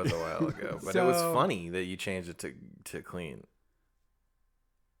 Yeah, that was a while ago. But it was So- funny that you changed it to clean.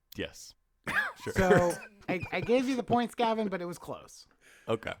 Yes. Sure. So I gave you the points, Gavin, but it was close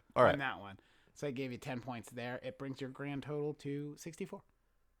Okay. All right. on that one. So I gave you 10 points there. It brings your grand total to 64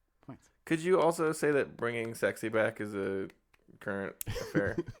 points. Could you also say that bringing sexy back is a current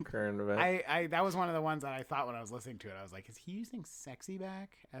affair, current event? I that was one of the ones that I thought when I was listening to it. I was like, is he using sexy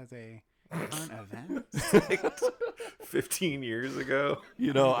back as a current event? 15 years ago.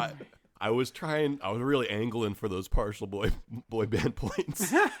 You know, I was really angling for those partial boy band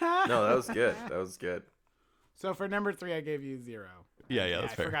points. No, that was good. That was good. So for number 3, I gave you 0. Yeah,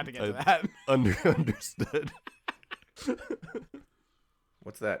 that's I fair. forgot to get to that. Understood.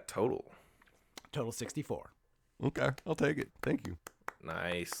 What's that total? Total 64. Okay, I'll take it. Thank you.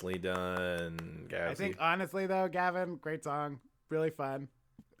 Nicely done, Gabsy. I think honestly though, Gavin, great song, really fun.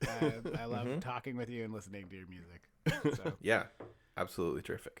 I love talking with you and listening to your music. So Yeah, absolutely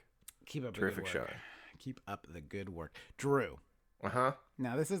terrific. keep up Terrific the good show. work. Keep up the good work, Drew. Uh-huh.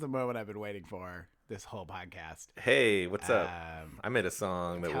 Now this is the moment I've been waiting for this whole podcast. Hey, what's up? Um, I made a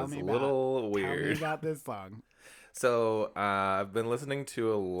song that tell was a me about- little Tell me weird. about this song. So I've been listening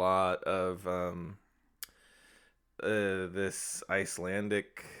to a lot of this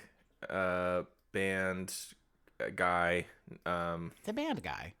Icelandic band guy. It's a band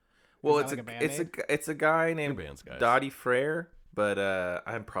guy. Well, Is that like a it's a guy named bands, guys. Dottie Freyr, but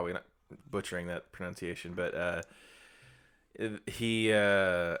I'm probably not butchering that pronunciation. But he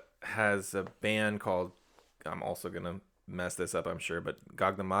has a band called, I'm also gonna mess this up, I'm sure, but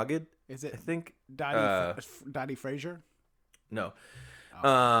Gog the Magid, Is I it think. Dottie Frazier? No.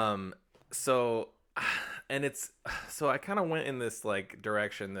 Oh. So I kind of went in this like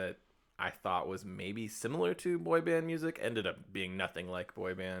direction that I thought was maybe similar to boy band music, ended up being nothing like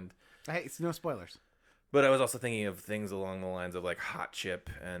boy band. Hey, it's no spoilers. But I was also thinking of things along the lines of like Hot Chip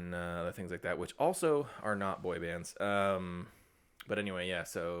and other things like that, which also are not boy bands. But anyway, yeah.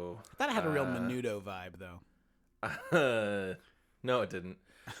 So I thought it had a real Menudo vibe though. no, it didn't.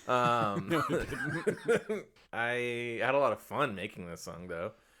 I had a lot of fun making this song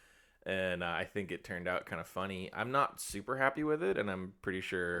though, and I think it turned out kind of funny. I'm not super happy with it, and I'm pretty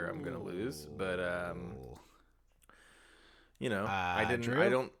sure I'm gonna lose. But you know, I didn't. Drew? I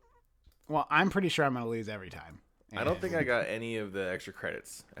don't. Well, I'm pretty sure I'm gonna lose every time. I don't think I got any of the extra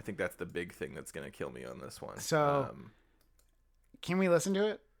credits. I think that's the big thing that's gonna kill me on this one. So- Can we listen to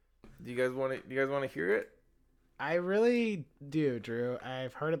it? do you guys want to? Do you guys want to hear it? I really do, Drew.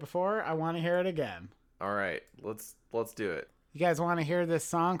 I've heard it before. I want to hear it again. All right, let's do it. You guys want to hear this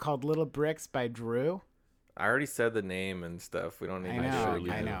song called "Little Bricks" by Drew? I already said the name and stuff. We don't need I to know, show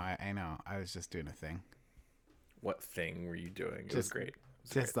you. I know. I was just doing a thing, What thing were you doing? It was Just- great.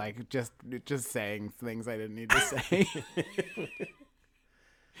 just saying things I didn't need to say.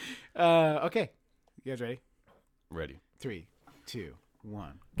 Okay, you guys ready? Ready. 3, 2,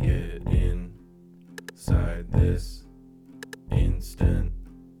 1. Get inside this instant.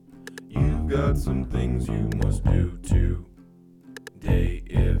 You've got some things you must do today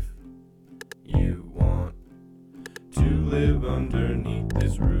if you want to live underneath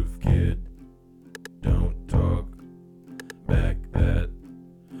this roof, kid. Don't talk back that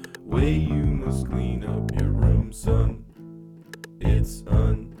way. You must clean up your room, son. It's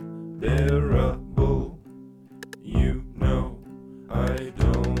unbearable. You know I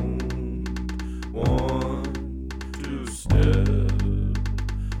don't want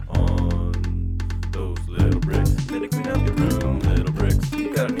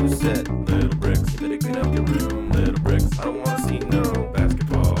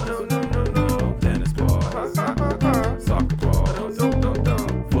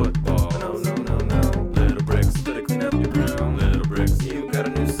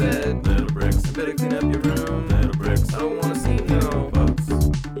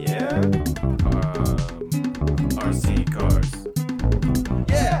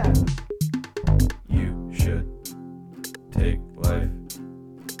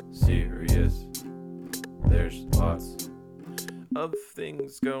serious. There's lots of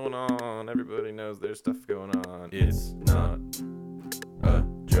things going on. Everybody knows there's stuff going on. It's not a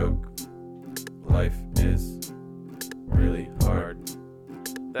joke. Life is really hard.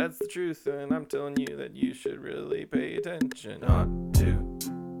 That's the truth, and I'm telling you that you should really pay attention. Not to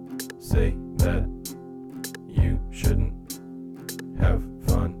say that you shouldn't have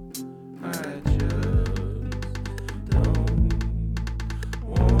fun. I just don't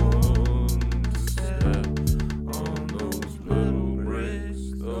want to step on those little bricks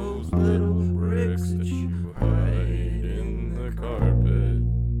that you hide in the carpet.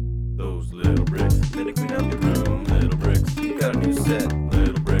 Those little bricks, better clean up your room, little bricks. You got a new set,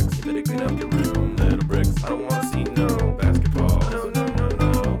 little bricks. Better clean up your room, little bricks. I don't wanna see no basketball,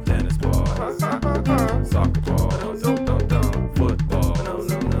 no tennis ball, soccer ball, football, no.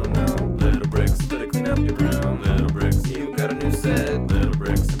 Little bricks, better clean up your room, little bricks. You got a new set, little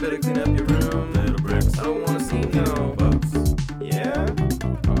bricks. Better clean up your room, little bricks. I don't wanna see no bugs. Yeah,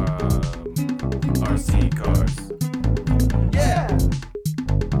 RC cars. Yeah.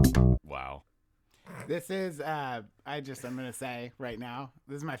 Wow. This is I'm gonna say right now,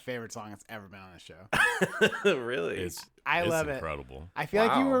 this is my favorite song that's ever been on this show. Really? I love it. Incredible. I feel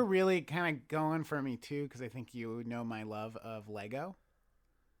like you Wow. were really kind of going for me too, because I think you know my love of Lego.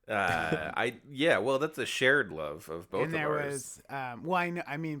 Well, that's a shared love of both And of there ours. was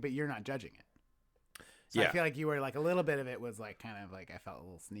I mean, but you're not judging it. So I Yeah. feel like you were like a little bit of it was like kind of like I felt a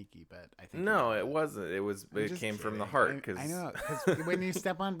little sneaky, but I think No, it wasn't. It just came from the kidding. heart. Cause, I know, because when you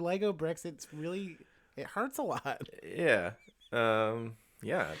step on Lego bricks, it hurts a lot. Yeah.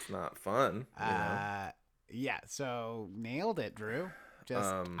 It's not fun. You know? Yeah, so nailed it, Drew.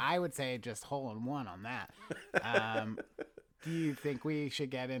 I would say just hole in one on that. Do you think we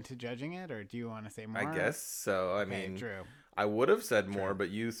should get into judging it, or do you want to say more? I guess so. I Okay, mean, Drew. I would have said more, but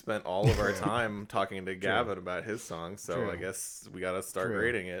you spent all of our time talking to Gavin about his song, so True. I guess we got to start True.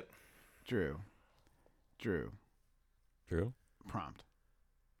 grading it. Drew. True. Prompt.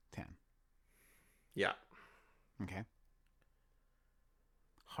 10. Yeah. Okay.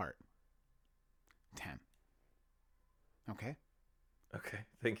 Heart. 10. Okay. Okay.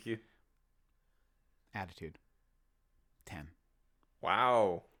 Thank you. Attitude. 10.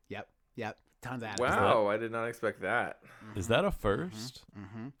 Wow. Yep. Tons of attitude. Wow. I did not expect that. Is that a 1st?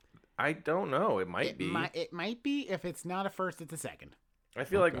 Mm-hmm. I don't know. It might be. It might be. If it's not a first, it's a second. I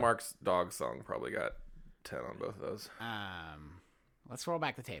feel like Okay. Mark's dog song probably got 10 on both of those. Let's roll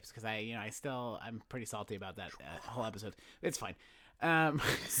back the tapes because I'm pretty salty about that whole episode. It's fine.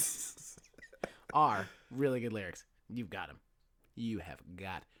 R, really good lyrics. You've got them. You have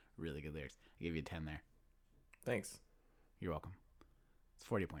got really good lyrics. I give you a 10 there. Thanks. You're welcome. It's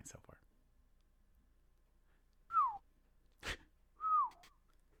 40 points so far.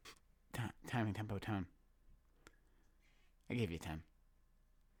 Timing, tempo, tone. I gave you a 10.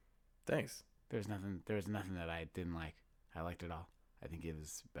 Thanks. There's nothing that I didn't like. I liked it all. I think it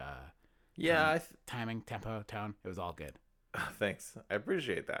was Yeah. timing, tempo, tone. It was all good. Thanks. I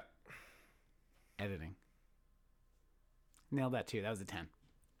appreciate that. Editing. Nailed that too. That was a 10.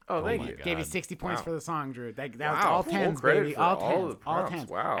 Oh, thank my you. God. Gave you 60 points Wow. for the song, Drew. That was Wow, all full 10s, credit baby. for All all 10s. the All prompts. 10s.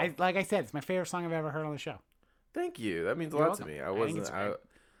 Wow. Like I said, it's my favorite song I've ever heard on the show. Thank you. That means a You're lot to welcome. me. I think it's great.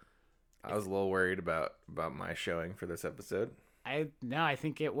 I was a little worried about my showing for this episode. I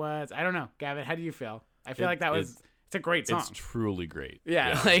think it was. I don't know, Gavin. How do you feel? I feel It- like that was. It's a great song. It's truly great.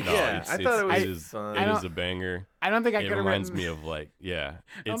 Yeah, like- Yeah, it's, I thought it was it is, fun. it I is don't- a banger. I don't think I It could have reminds written. me of I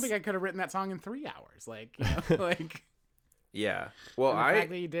don't think I could have written that song in 3 hours. Like, like. Yeah. Well, And the fact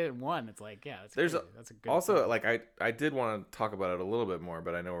that you did it in one, it's like, yeah, that's There's crazy. That's a good also song. like I did want to talk about it a little bit more,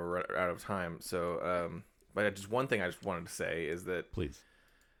 but I know we're out of time. So, but just one thing I just wanted to say is that Please.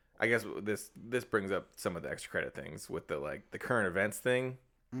 I guess this brings up some of the extra credit things with the current events thing.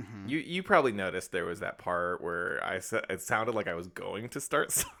 Mm-hmm. You probably noticed there was that part where I said it sounded like I was going to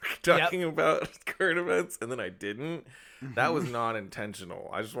start talking about current events, and then I didn't. That was not intentional.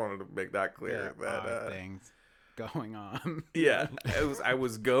 I just wanted to make that clear. There are That things going on. yeah, I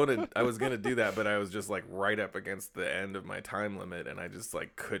was gonna do that, but I was just like right up against the end of my time limit, and I just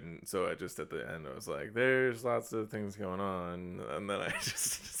like couldn't. So I just at the end I was like, "There's lots of things going on," and then I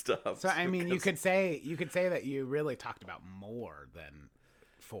just stopped. So I mean, you because- could say that you really talked about more than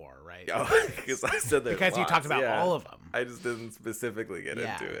 4, right? because I said there's Because you talked lots, about yeah. all of them. I just didn't specifically get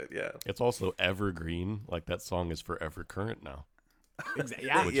Yeah. into it. Yeah. It's also evergreen. Like that song is forever current now. Exactly.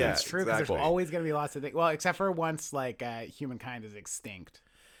 Yeah, Which it's is- true. Because exactly. there's always going to be lots of things. Well, except for once, like humankind is extinct.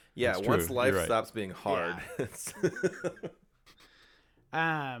 Yeah, That's once true. life You're right. stops being hard, it's-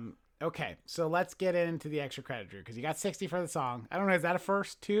 Okay, so let's get into the extra credit, Drew, because you got 60 for the song. I don't know, is that a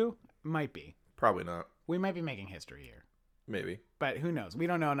first too? Might be. Probably not. We might be making history here. Maybe. But who knows? We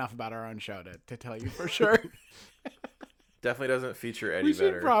don't know enough about our own show to tell you for sure. Definitely doesn't feature Eddie We should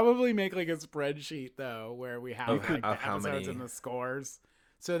Vedder. probably make like a spreadsheet though, where we have Of like the how episodes many- and the scores,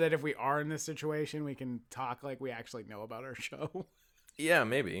 so that if we are in this situation, we can talk like we actually know about our show. Yeah,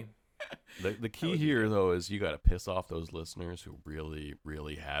 maybe. The key here, though, is you got to piss off those listeners who really,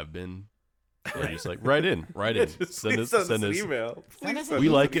 really have been. And just like write in. Send us an email. Send us Please an We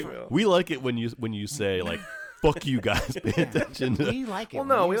send like us it. an email. We like it when you say like, "Fuck you guys." Pay attention. To, We like it. Well,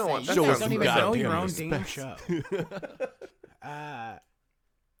 when no, you we don't say, want you that guys kind don't of even know goddamn your own respect. damn show.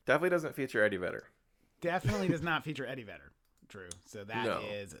 Definitely doesn't feature Eddie Vedder. Definitely does not feature Eddie Vedder, Drew. So that No.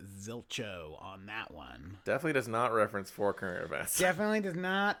 is Zilcho on that one. Definitely does not reference 4 current events. Definitely does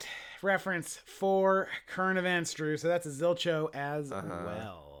not reference 4 current events, Drew. So that's a Zilcho as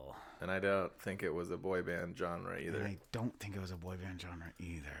well. And I don't think it was a boy band genre And either. I don't think it was a boy band genre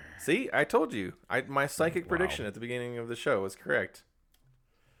either. See, I told you. My psychic prediction at the beginning of the show was correct.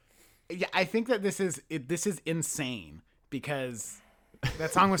 Yeah, I think that this is insane because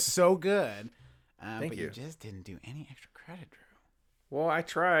that song was so good. Thank but you. just didn't do any extra credit, Drew. Well, I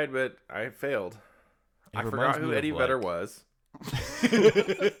tried, but I failed. I reminds forgot me who of, Eddie Vedder like- was.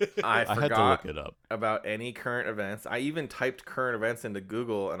 I I had to forgot look it up. about any current events. I even typed current events into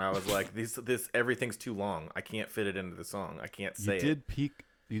Google, and I was like, "This everything's too long. I can't fit it into the song. I can't say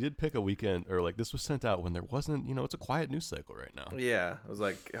You did pick a weekend, or like this was sent out when there wasn't. It's a quiet news cycle right now. Yeah, I was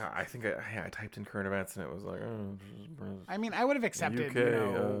like, I think I typed in current events, and it was like, I mean, I would have accepted,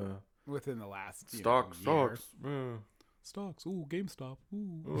 UK, within the last stocks. Stocks. Ooh, GameStop.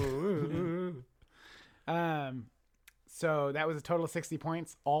 Ooh. So that was a total of 60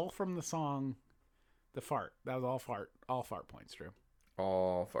 points, all from the song "The Fart." That was all fart points, Drew.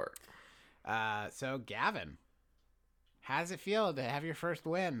 All fart. So Gavin, how does it feel to have your first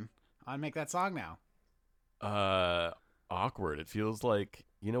win on Make That Song Now? Awkward. It feels like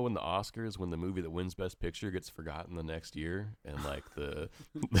when the Oscars, when the movie that wins Best Picture gets forgotten the next year, and like the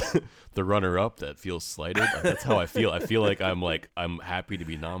the runner up that feels slighted. Like, that's how I feel. I feel like I'm happy to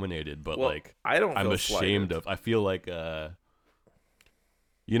be nominated, but Well, I don't. I'm feel ashamed slighted. of. I feel like that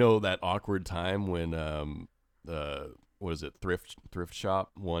awkward time when what is it, thrift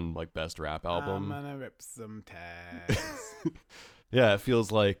shop won like best rap album. I'm gonna rip some tags. Yeah, it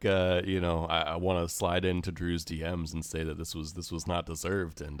feels like I want to slide into Drew's DMs and say that this was not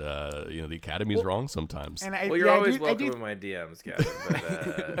deserved, and the Academy's wrong sometimes. And Well, you're always I welcome do, in my DMs, Gavin.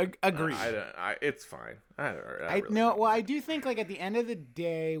 But, Agreed. It's fine. I I do think like at the end of the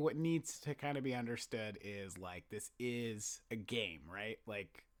day, what needs to kind of be understood is like this is a game, right?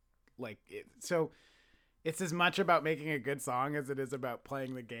 So it's as much about making a good song as it is about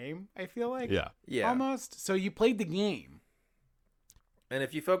playing the game. I feel like Yeah. almost. So you played the game. And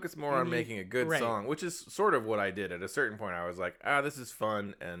if you focus more on making a good right. song, which is sort of what I did at a certain point, I was like, this is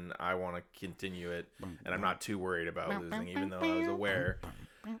fun, and I want to continue it, and I'm not too worried about losing, even though I was aware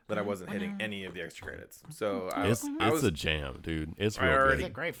that I wasn't hitting any of the extra credits. So it's I was a jam, dude. It's I real already- It's a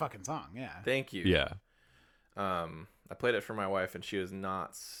good. great fucking song. Yeah. Thank you. Yeah. I played it for my wife, and she was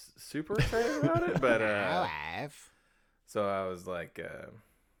not super excited about it, but so I was like,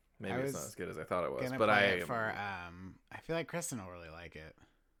 maybe it's not was as good as I thought it was. Gonna But play it for I feel like Kristen will really like it.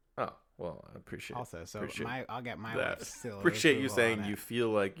 oh well, I appreciate Also, so appreciate I'll get my that. wife still. Appreciate you approval saying on you it. feel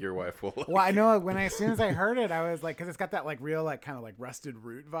like your wife will. Like Well, I know as soon as I heard it, I was like, because it's got that like real like kind of like Rusted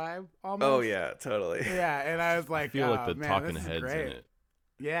Root vibe almost. Oh yeah, totally. Yeah, and I was like, I feel like oh, the man, talking this is heads great. in it.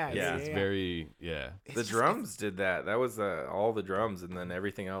 Yeah, Yeah. It's very It's The just- drums did that. That was all the drums, and then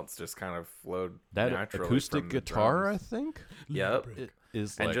everything else just kind of flowed that naturally. acoustic from the guitar, I drums. think, Yep,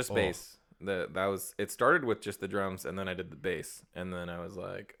 is and like, just bass. That was. It started with just the drums, and then I did the bass, and then I was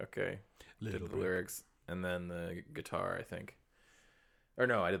like, okay, did the lyrics, and then the guitar. I think, or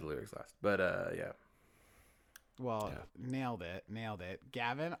no, I did the lyrics last. But yeah, Well, nailed it.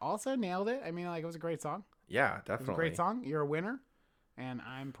 Gavin also nailed it. I mean, like it was a great song. yeah, It was definitely a great song. You're a winner, and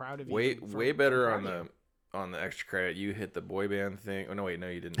I'm proud of you. Way better on the extra credit. You hit the boy band thing. Oh no, wait, no,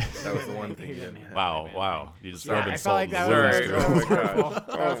 you didn't. That was the one thing you didn't. Have. Wow. You just Yeah, rubbed I salt felt like in that the was wounds, Sorry. very- Drew. Oh my was hurtful. gosh.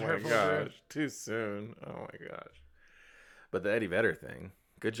 That was Oh my hurtful, Drew. gosh. Too soon. Oh my gosh. But the Eddie Vedder thing.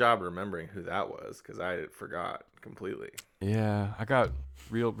 Good job remembering who that was, because I forgot completely. Yeah, I got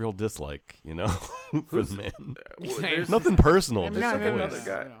real dislike, for the man. There's- Nothing personal. No, just no, the no, another voice.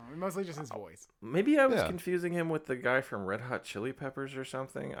 guy. no, mostly just his voice. Maybe I was Yeah. confusing him with the guy from Red Hot Chili Peppers or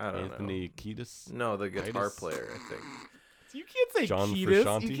something. I don't Anthony Kiedis. know. No, the guitar Titus. player, I think. You can't say John Kiedis.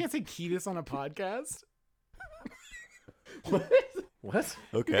 Frusciante? You can't say Kiedis on a podcast. What?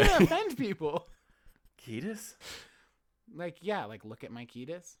 You're Okay. gonna offend people. Ketis? Like, yeah, like look at my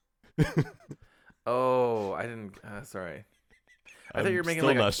Ketis. Oh, I didn't. Sorry. I thought you were making still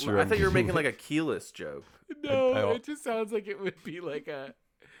like not sure I I'm thought you were making getting like a keyless joke. No, I- it just sounds like it would be like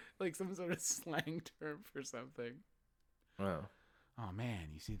some sort of slang term for something. Oh. Oh man,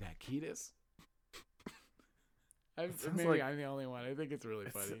 you see that Ketis? sounds Maybe like- I'm the only one. I think it's really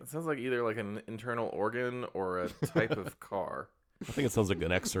funny. It sounds like either like an internal organ or a type of car. I think it sounds like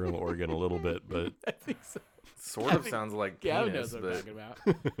an external organ a little bit, but I think so. Sort I of think sounds like Gavin penis, knows what I'm but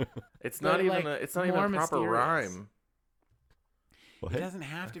talking about. it's But, not even like, it's not even more a proper mysterious. rhyme. what? It doesn't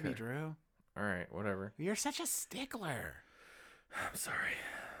have to be, Okay. Drew. All right, whatever. You're such a stickler. I'm sorry.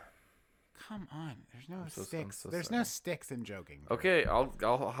 Come on. There's no I'm sticks. so There's sorry. no sticks in joking. Drew. Okay, I'll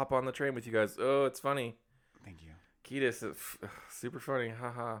hop on the train with you guys. Oh, it's funny. Thank you. Ketis, super funny.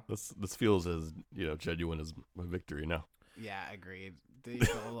 Haha. This feels as genuine as my victory now. Yeah, agreed. Do you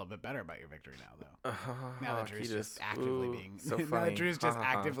feel a little bit better about your victory now, though? Now that Drew's just actively being so now funny. that Drew's just Ha,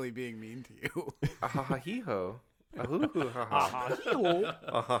 ha, ha. actively being mean to you. Ahaha hee ho. Ahoo ha ha. Oh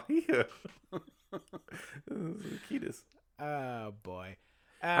Aha hee ho. Ketis. boy.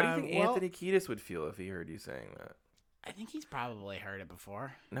 How do you think well, Anthony Kiedis would feel if he heard you saying that? I think he's probably heard it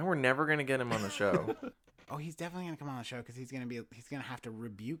before. Now we're never gonna get him on the show. Oh, he's definitely gonna come on the show because he's gonna have to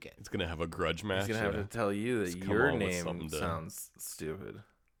rebuke it. It's gonna have a grudge match. He's gonna have yeah. to tell you that Just come your on with name something to- sounds stupid.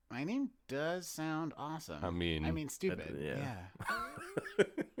 My name does sound awesome. I mean, stupid. yeah.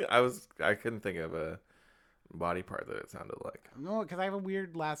 Yeah. I couldn't think of a body part that it sounded like. No, because I have a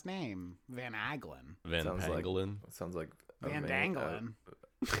weird last name, Van Aglen. Van sounds like- Pangolin. It sounds like a Van man- Danglen.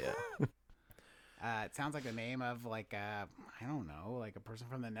 yeah. It sounds like the name of like I don't know, like a person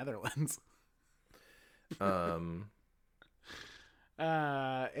from the Netherlands.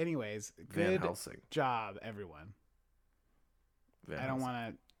 Anyways, Van good Helsing. job, everyone. Van I don't Helsing.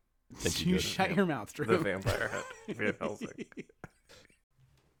 want Think to. you You go to shut your mouth, Drew. The vampire Van Helsing.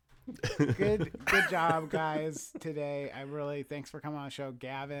 Good job, guys. Today, thanks for coming on the show,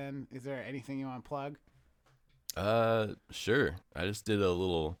 Gavin. Is there anything you want to plug? Sure. I just did a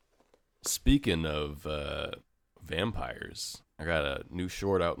little. Speaking of vampires, I got a new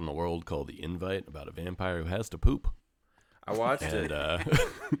short out in the world called The Invite about a vampire who has to poop. I watched And it.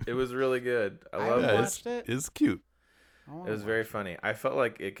 It was really good. I love haven't it. watched it. It's cute. Oh, It was very funny. I felt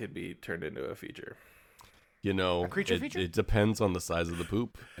like it could be turned into a feature. A creature feature? It depends on the size of the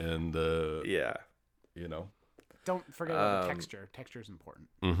poop and Yeah. Don't forget about the texture. Texture is important.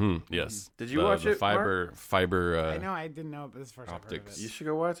 Yes. Did you watch the it, Mark? fiber I know I didn't know, but this is the first I've heard of optics. it. You should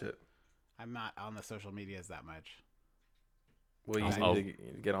go watch it. I'm not on the social medias that much. Well, you I'll- need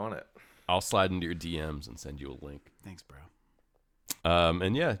to get on it. I'll slide into your DMs and send you a link. Thanks, bro.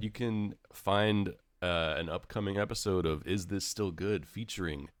 And yeah, you can find an upcoming episode of Is This Still Good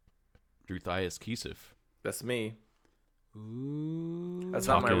featuring Druthias Kesif. That's me. Ooh. That's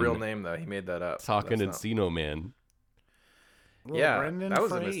not my Talking- real name, though. He made that up. Talking That's not- Encino Man. Yeah, Brendan that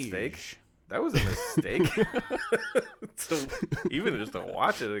was a Frage. mistake. That was a mistake. So even just to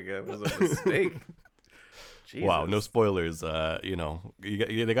watch it again was a mistake. Jesus. Wow, no spoilers. They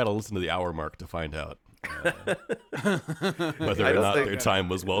got to listen to the hour mark to find out whether I or don't not think- their time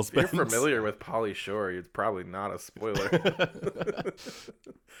was well If you're spent. familiar with Pauly Shore, it's probably not a spoiler.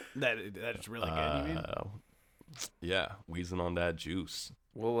 That's really good. You mean? Yeah, wheezing on that juice,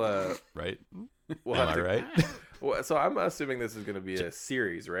 we'll right? we'll Am have I to, right? Well, so I'm assuming this is going to be a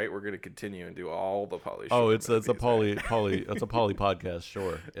series, right? We're going to continue and do all the Pauly Shore. Oh, it's a movies, right? it's a poly podcast.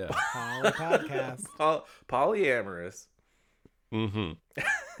 Sure, yeah. Poly podcast. Polyamorous. Mm-hmm.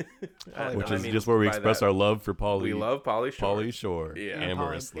 Which I is mean, just where we by express that, our love for Poly. We love Pauly Shore. Poly Shore, Yeah.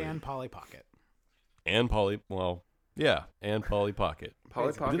 amorously, and Polly Pocket. and Poly. Well, yeah, and Poly Pocket. Polly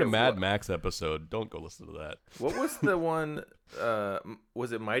We Pocket. did a Mad Max episode. Don't go listen to that. What was the one?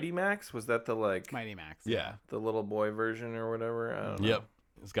 Was it Mighty Max? Was that the Mighty Max. Yeah. the little boy version or whatever? I don't know. Yep.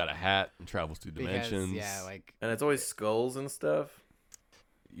 It's got a hat and travels through Because, dimensions. yeah, like And it's always skulls and stuff.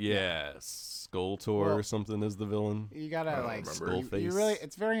 Yeah, Skulltor Well, or something is the villain. you gotta don't like remember. you Skullface. really.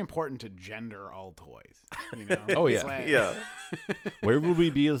 It's very important to gender all toys. You know. Oh, It's yeah. like- Yeah. Where would we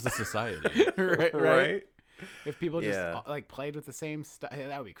be as a society? right. Right. If people just Yeah. like played with the same stuff,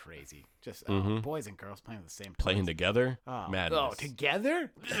 that would be crazy. Just Mhm. boys and girls playing with the same Playing toys. together? Oh, Madness. oh,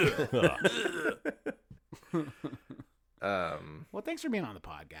 together? Well, thanks for being on the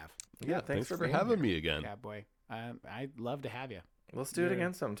pod, Gav. Yeah. Thanks for being having here. me again. Yeah, boy. I'd love to have you. Let's do it You're-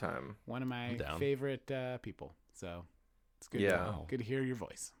 again sometime. One of my I'm down. favorite people. So it's good. Yeah. To, good to hear your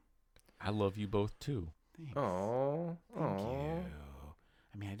voice. I love you both too. Thanks. Oh. Thank Oh. you.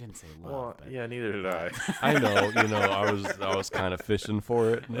 I mean, I didn't say love, Well, but yeah, neither did I. I know, I was kind of fishing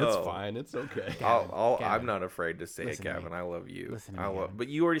for it. And it's Oh. fine. It's okay. I'm Gavin. not afraid to say Listen it, to me. Gavin. I love you. Listen to me, Gavin. But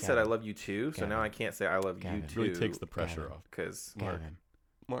you already said I Gavin. love you too, so now Gavin. I can't say I love Gavin. you It too. really takes the pressure Gavin. off. Because Gavin,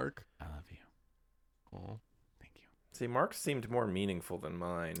 Mark. I love you. Oh. Thank you. see, Mark seemed more meaningful than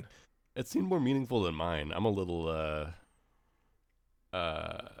mine. It seemed more meaningful than mine. I'm a little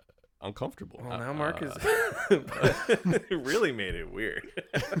uncomfortable. Well, now Mark is really made it weird.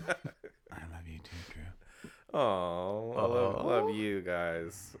 I love you too, Drew. Oh, I love you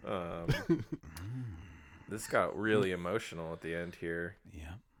guys. This got really emotional at the end here,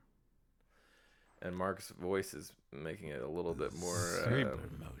 Yeah. and Mark's voice is making it a little bit more. Very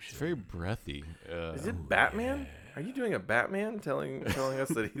Emotion. It's very breathy. Is it Batman? Are you doing a Batman telling us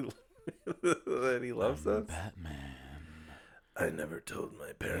that he that he loves us? Batman. I never told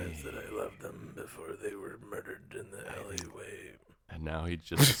my parents that I loved them before they were murdered in the alleyway. And now he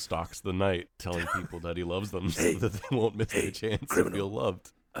just stalks the night, telling people that he loves them so that they won't miss their chance to feel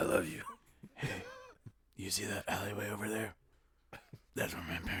loved. I love you. You see that alleyway over there? That's where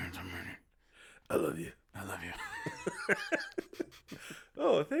my parents were murdered. I love you. I love you.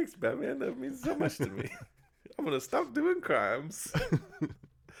 Oh, thanks, Batman. That means so much to me. I'm gonna stop doing crimes.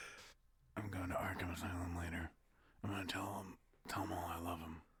 I'm going to Arkham Asylum later. I'm gonna tell them all I love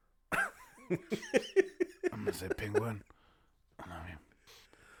them. I'm gonna say, Penguin, I love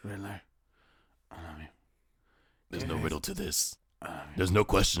you. Riddler, I love you. There's no riddle to this. I love you. There's no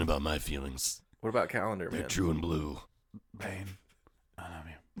question about my feelings. What about Calendar They're Man? true and blue. Bane, I love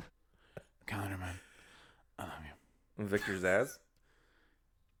you. Calendar Man, I love you. Victor Zaz?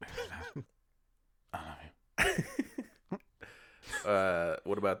 I love you.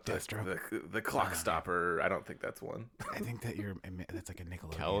 What about Deathstroke. the Clock Stopper? I don't think that's one. I think that that's like a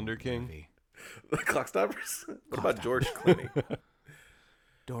Nickelodeon Calendar King? movie. The Clock Stoppers? What Clock about George Clooney?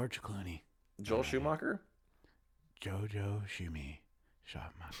 George Clooney, Joel Schumacher? Jojo Shumi,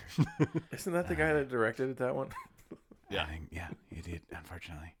 Shopmacher. Isn't that the guy that directed that one? Yeah. Yeah, he did,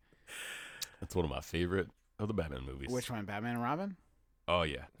 unfortunately. That's one of my favorite of the Batman movies. Which one, Batman and Robin? Oh,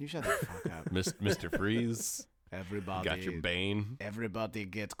 yeah. You shut the fuck up. Mr. Freeze. Everybody. Got your Bane. Everybody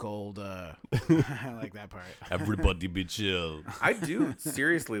gets cold. I like that part. Everybody be chill. I do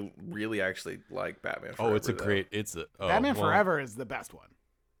seriously, really actually like Batman Forever. Oh, it's a though. great. It's a. Oh, Batman well, Forever is the best one.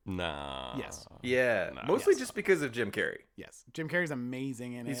 Nah. Yes. Yeah, Nah. mostly Yes. just because of Jim Carrey. Yes, Jim Carrey's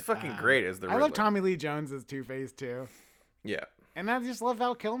amazing in it. He's fucking great as the I love Riddler. Tommy Lee Jones as Two-Face too, Yeah. and I just love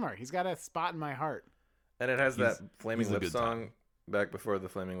Val Kilmer. He's got a spot in my heart. And it has that He's- Flaming he's a Lips good song time. back before the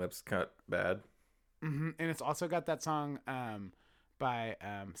Flaming Lips cut bad. And it's also got that song by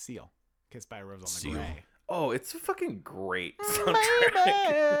Seal, "Kissed by a Rose on the Seal. Grave." Oh, it's a fucking great soundtrack.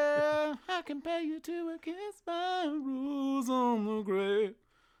 Baby, I compare you to a kiss by a rose on the grave.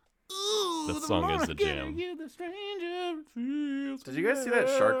 Ooh, That the song more is I a get jam. at you, the stranger it feels. Did you guys see that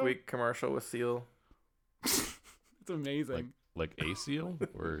Shark forever. Week commercial with Seal? It's amazing. Like a seal?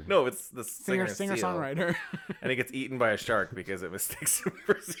 Or No, it's the Singer Seal. songwriter. And he gets eaten by a shark because it mistakes him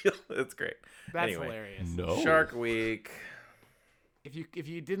for Seal. It's great. That's Anyway. hilarious. No. Shark Week. If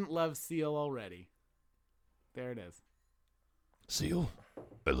you didn't love Seal already, there it is. Seal.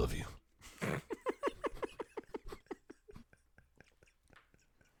 I love you.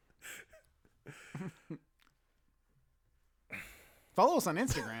 Follow us on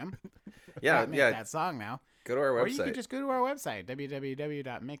Instagram. Yeah, at Make yeah. That Song Now. Go to our Or you website. can just go to our website,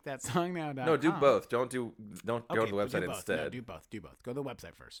 www.makethatsongnow.com. No, do both. Don't go Okay, to the website do both. instead. No, do both. Do both. Go to the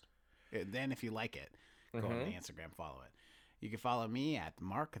website first. Then, if you like it, go on the Instagram, follow it. You can follow me at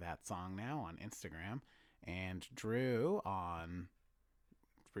Mark That Song Now on Instagram, and Drew on.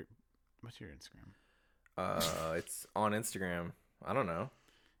 What's your Instagram? It's on Instagram. I don't know.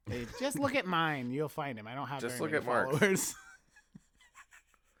 Hey, just look at mine. You'll find him. I don't have Just very look many at Mark's. followers.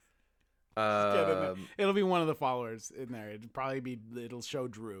 Um, It'll be one of the followers in there. It'll show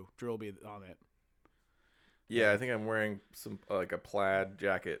Drew. Drew will be on it. yeah, I think I'm wearing some like a plaid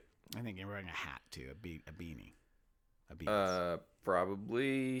jacket. I think you're wearing a hat too, a beanie. A beanie.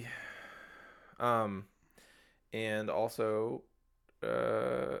 Probably. And also,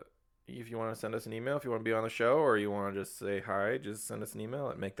 if you want to send us an email, if you want to be on the show, or you want to just say hi, just send us an email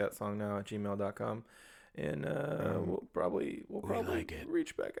at makethatsongnow@gmail.com, and we'll probably like it.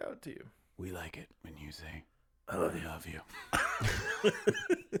 reach back out to you. We like it when you say, I love I love you.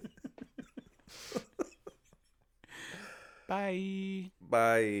 Bye.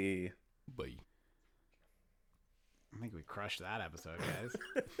 Bye. Bye. I think we crushed that episode, guys.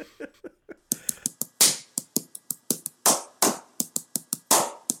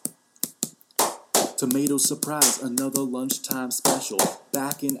 Tomato surprise, another lunchtime special.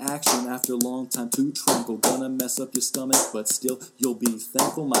 Back in action after a long time to tranquil. Gonna mess up your stomach, but still you'll be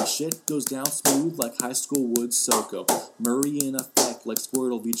thankful. My shit goes down smooth like high school would Soko. Murray in effect like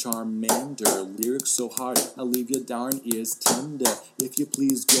Squirtle v Charmander. Lyrics so hard, I'll leave your darn ears tender. If you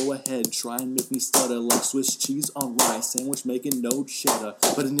please go ahead, try and make me stutter like Swiss cheese on rice, sandwich making no cheddar.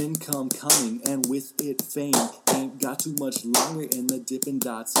 But an income coming, and with it fame. Ain't got too much longer in the Dippin'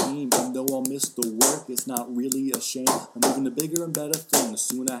 Dots scheme. And though I'll miss the work, it's not really a shame. I'm moving to bigger and better things,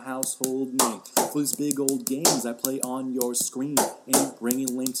 soon a household name. For these big old games I play on your screen, ain't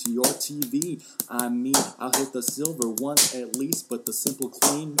bringing link to your TV. I mean, I'll hit the silver once at least, but the simple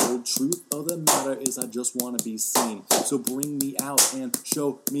clean old truth of the matter is I just want to be seen. So bring me out and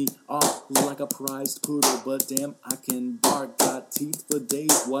show me off like a prized poodle, but damn, I can bark. Got teeth for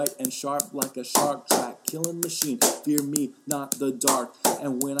days, white and sharp like a shark track. Killing machine, fear me, not the dark.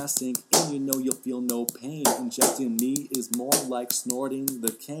 And when I sink in, you know you'll feel no pain. Injecting me is more like snorting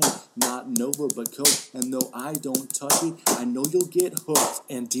the cane. Not Nova, but Coke. And though I don't touch it, I know you'll get hooked.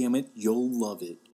 And damn it, you'll love it.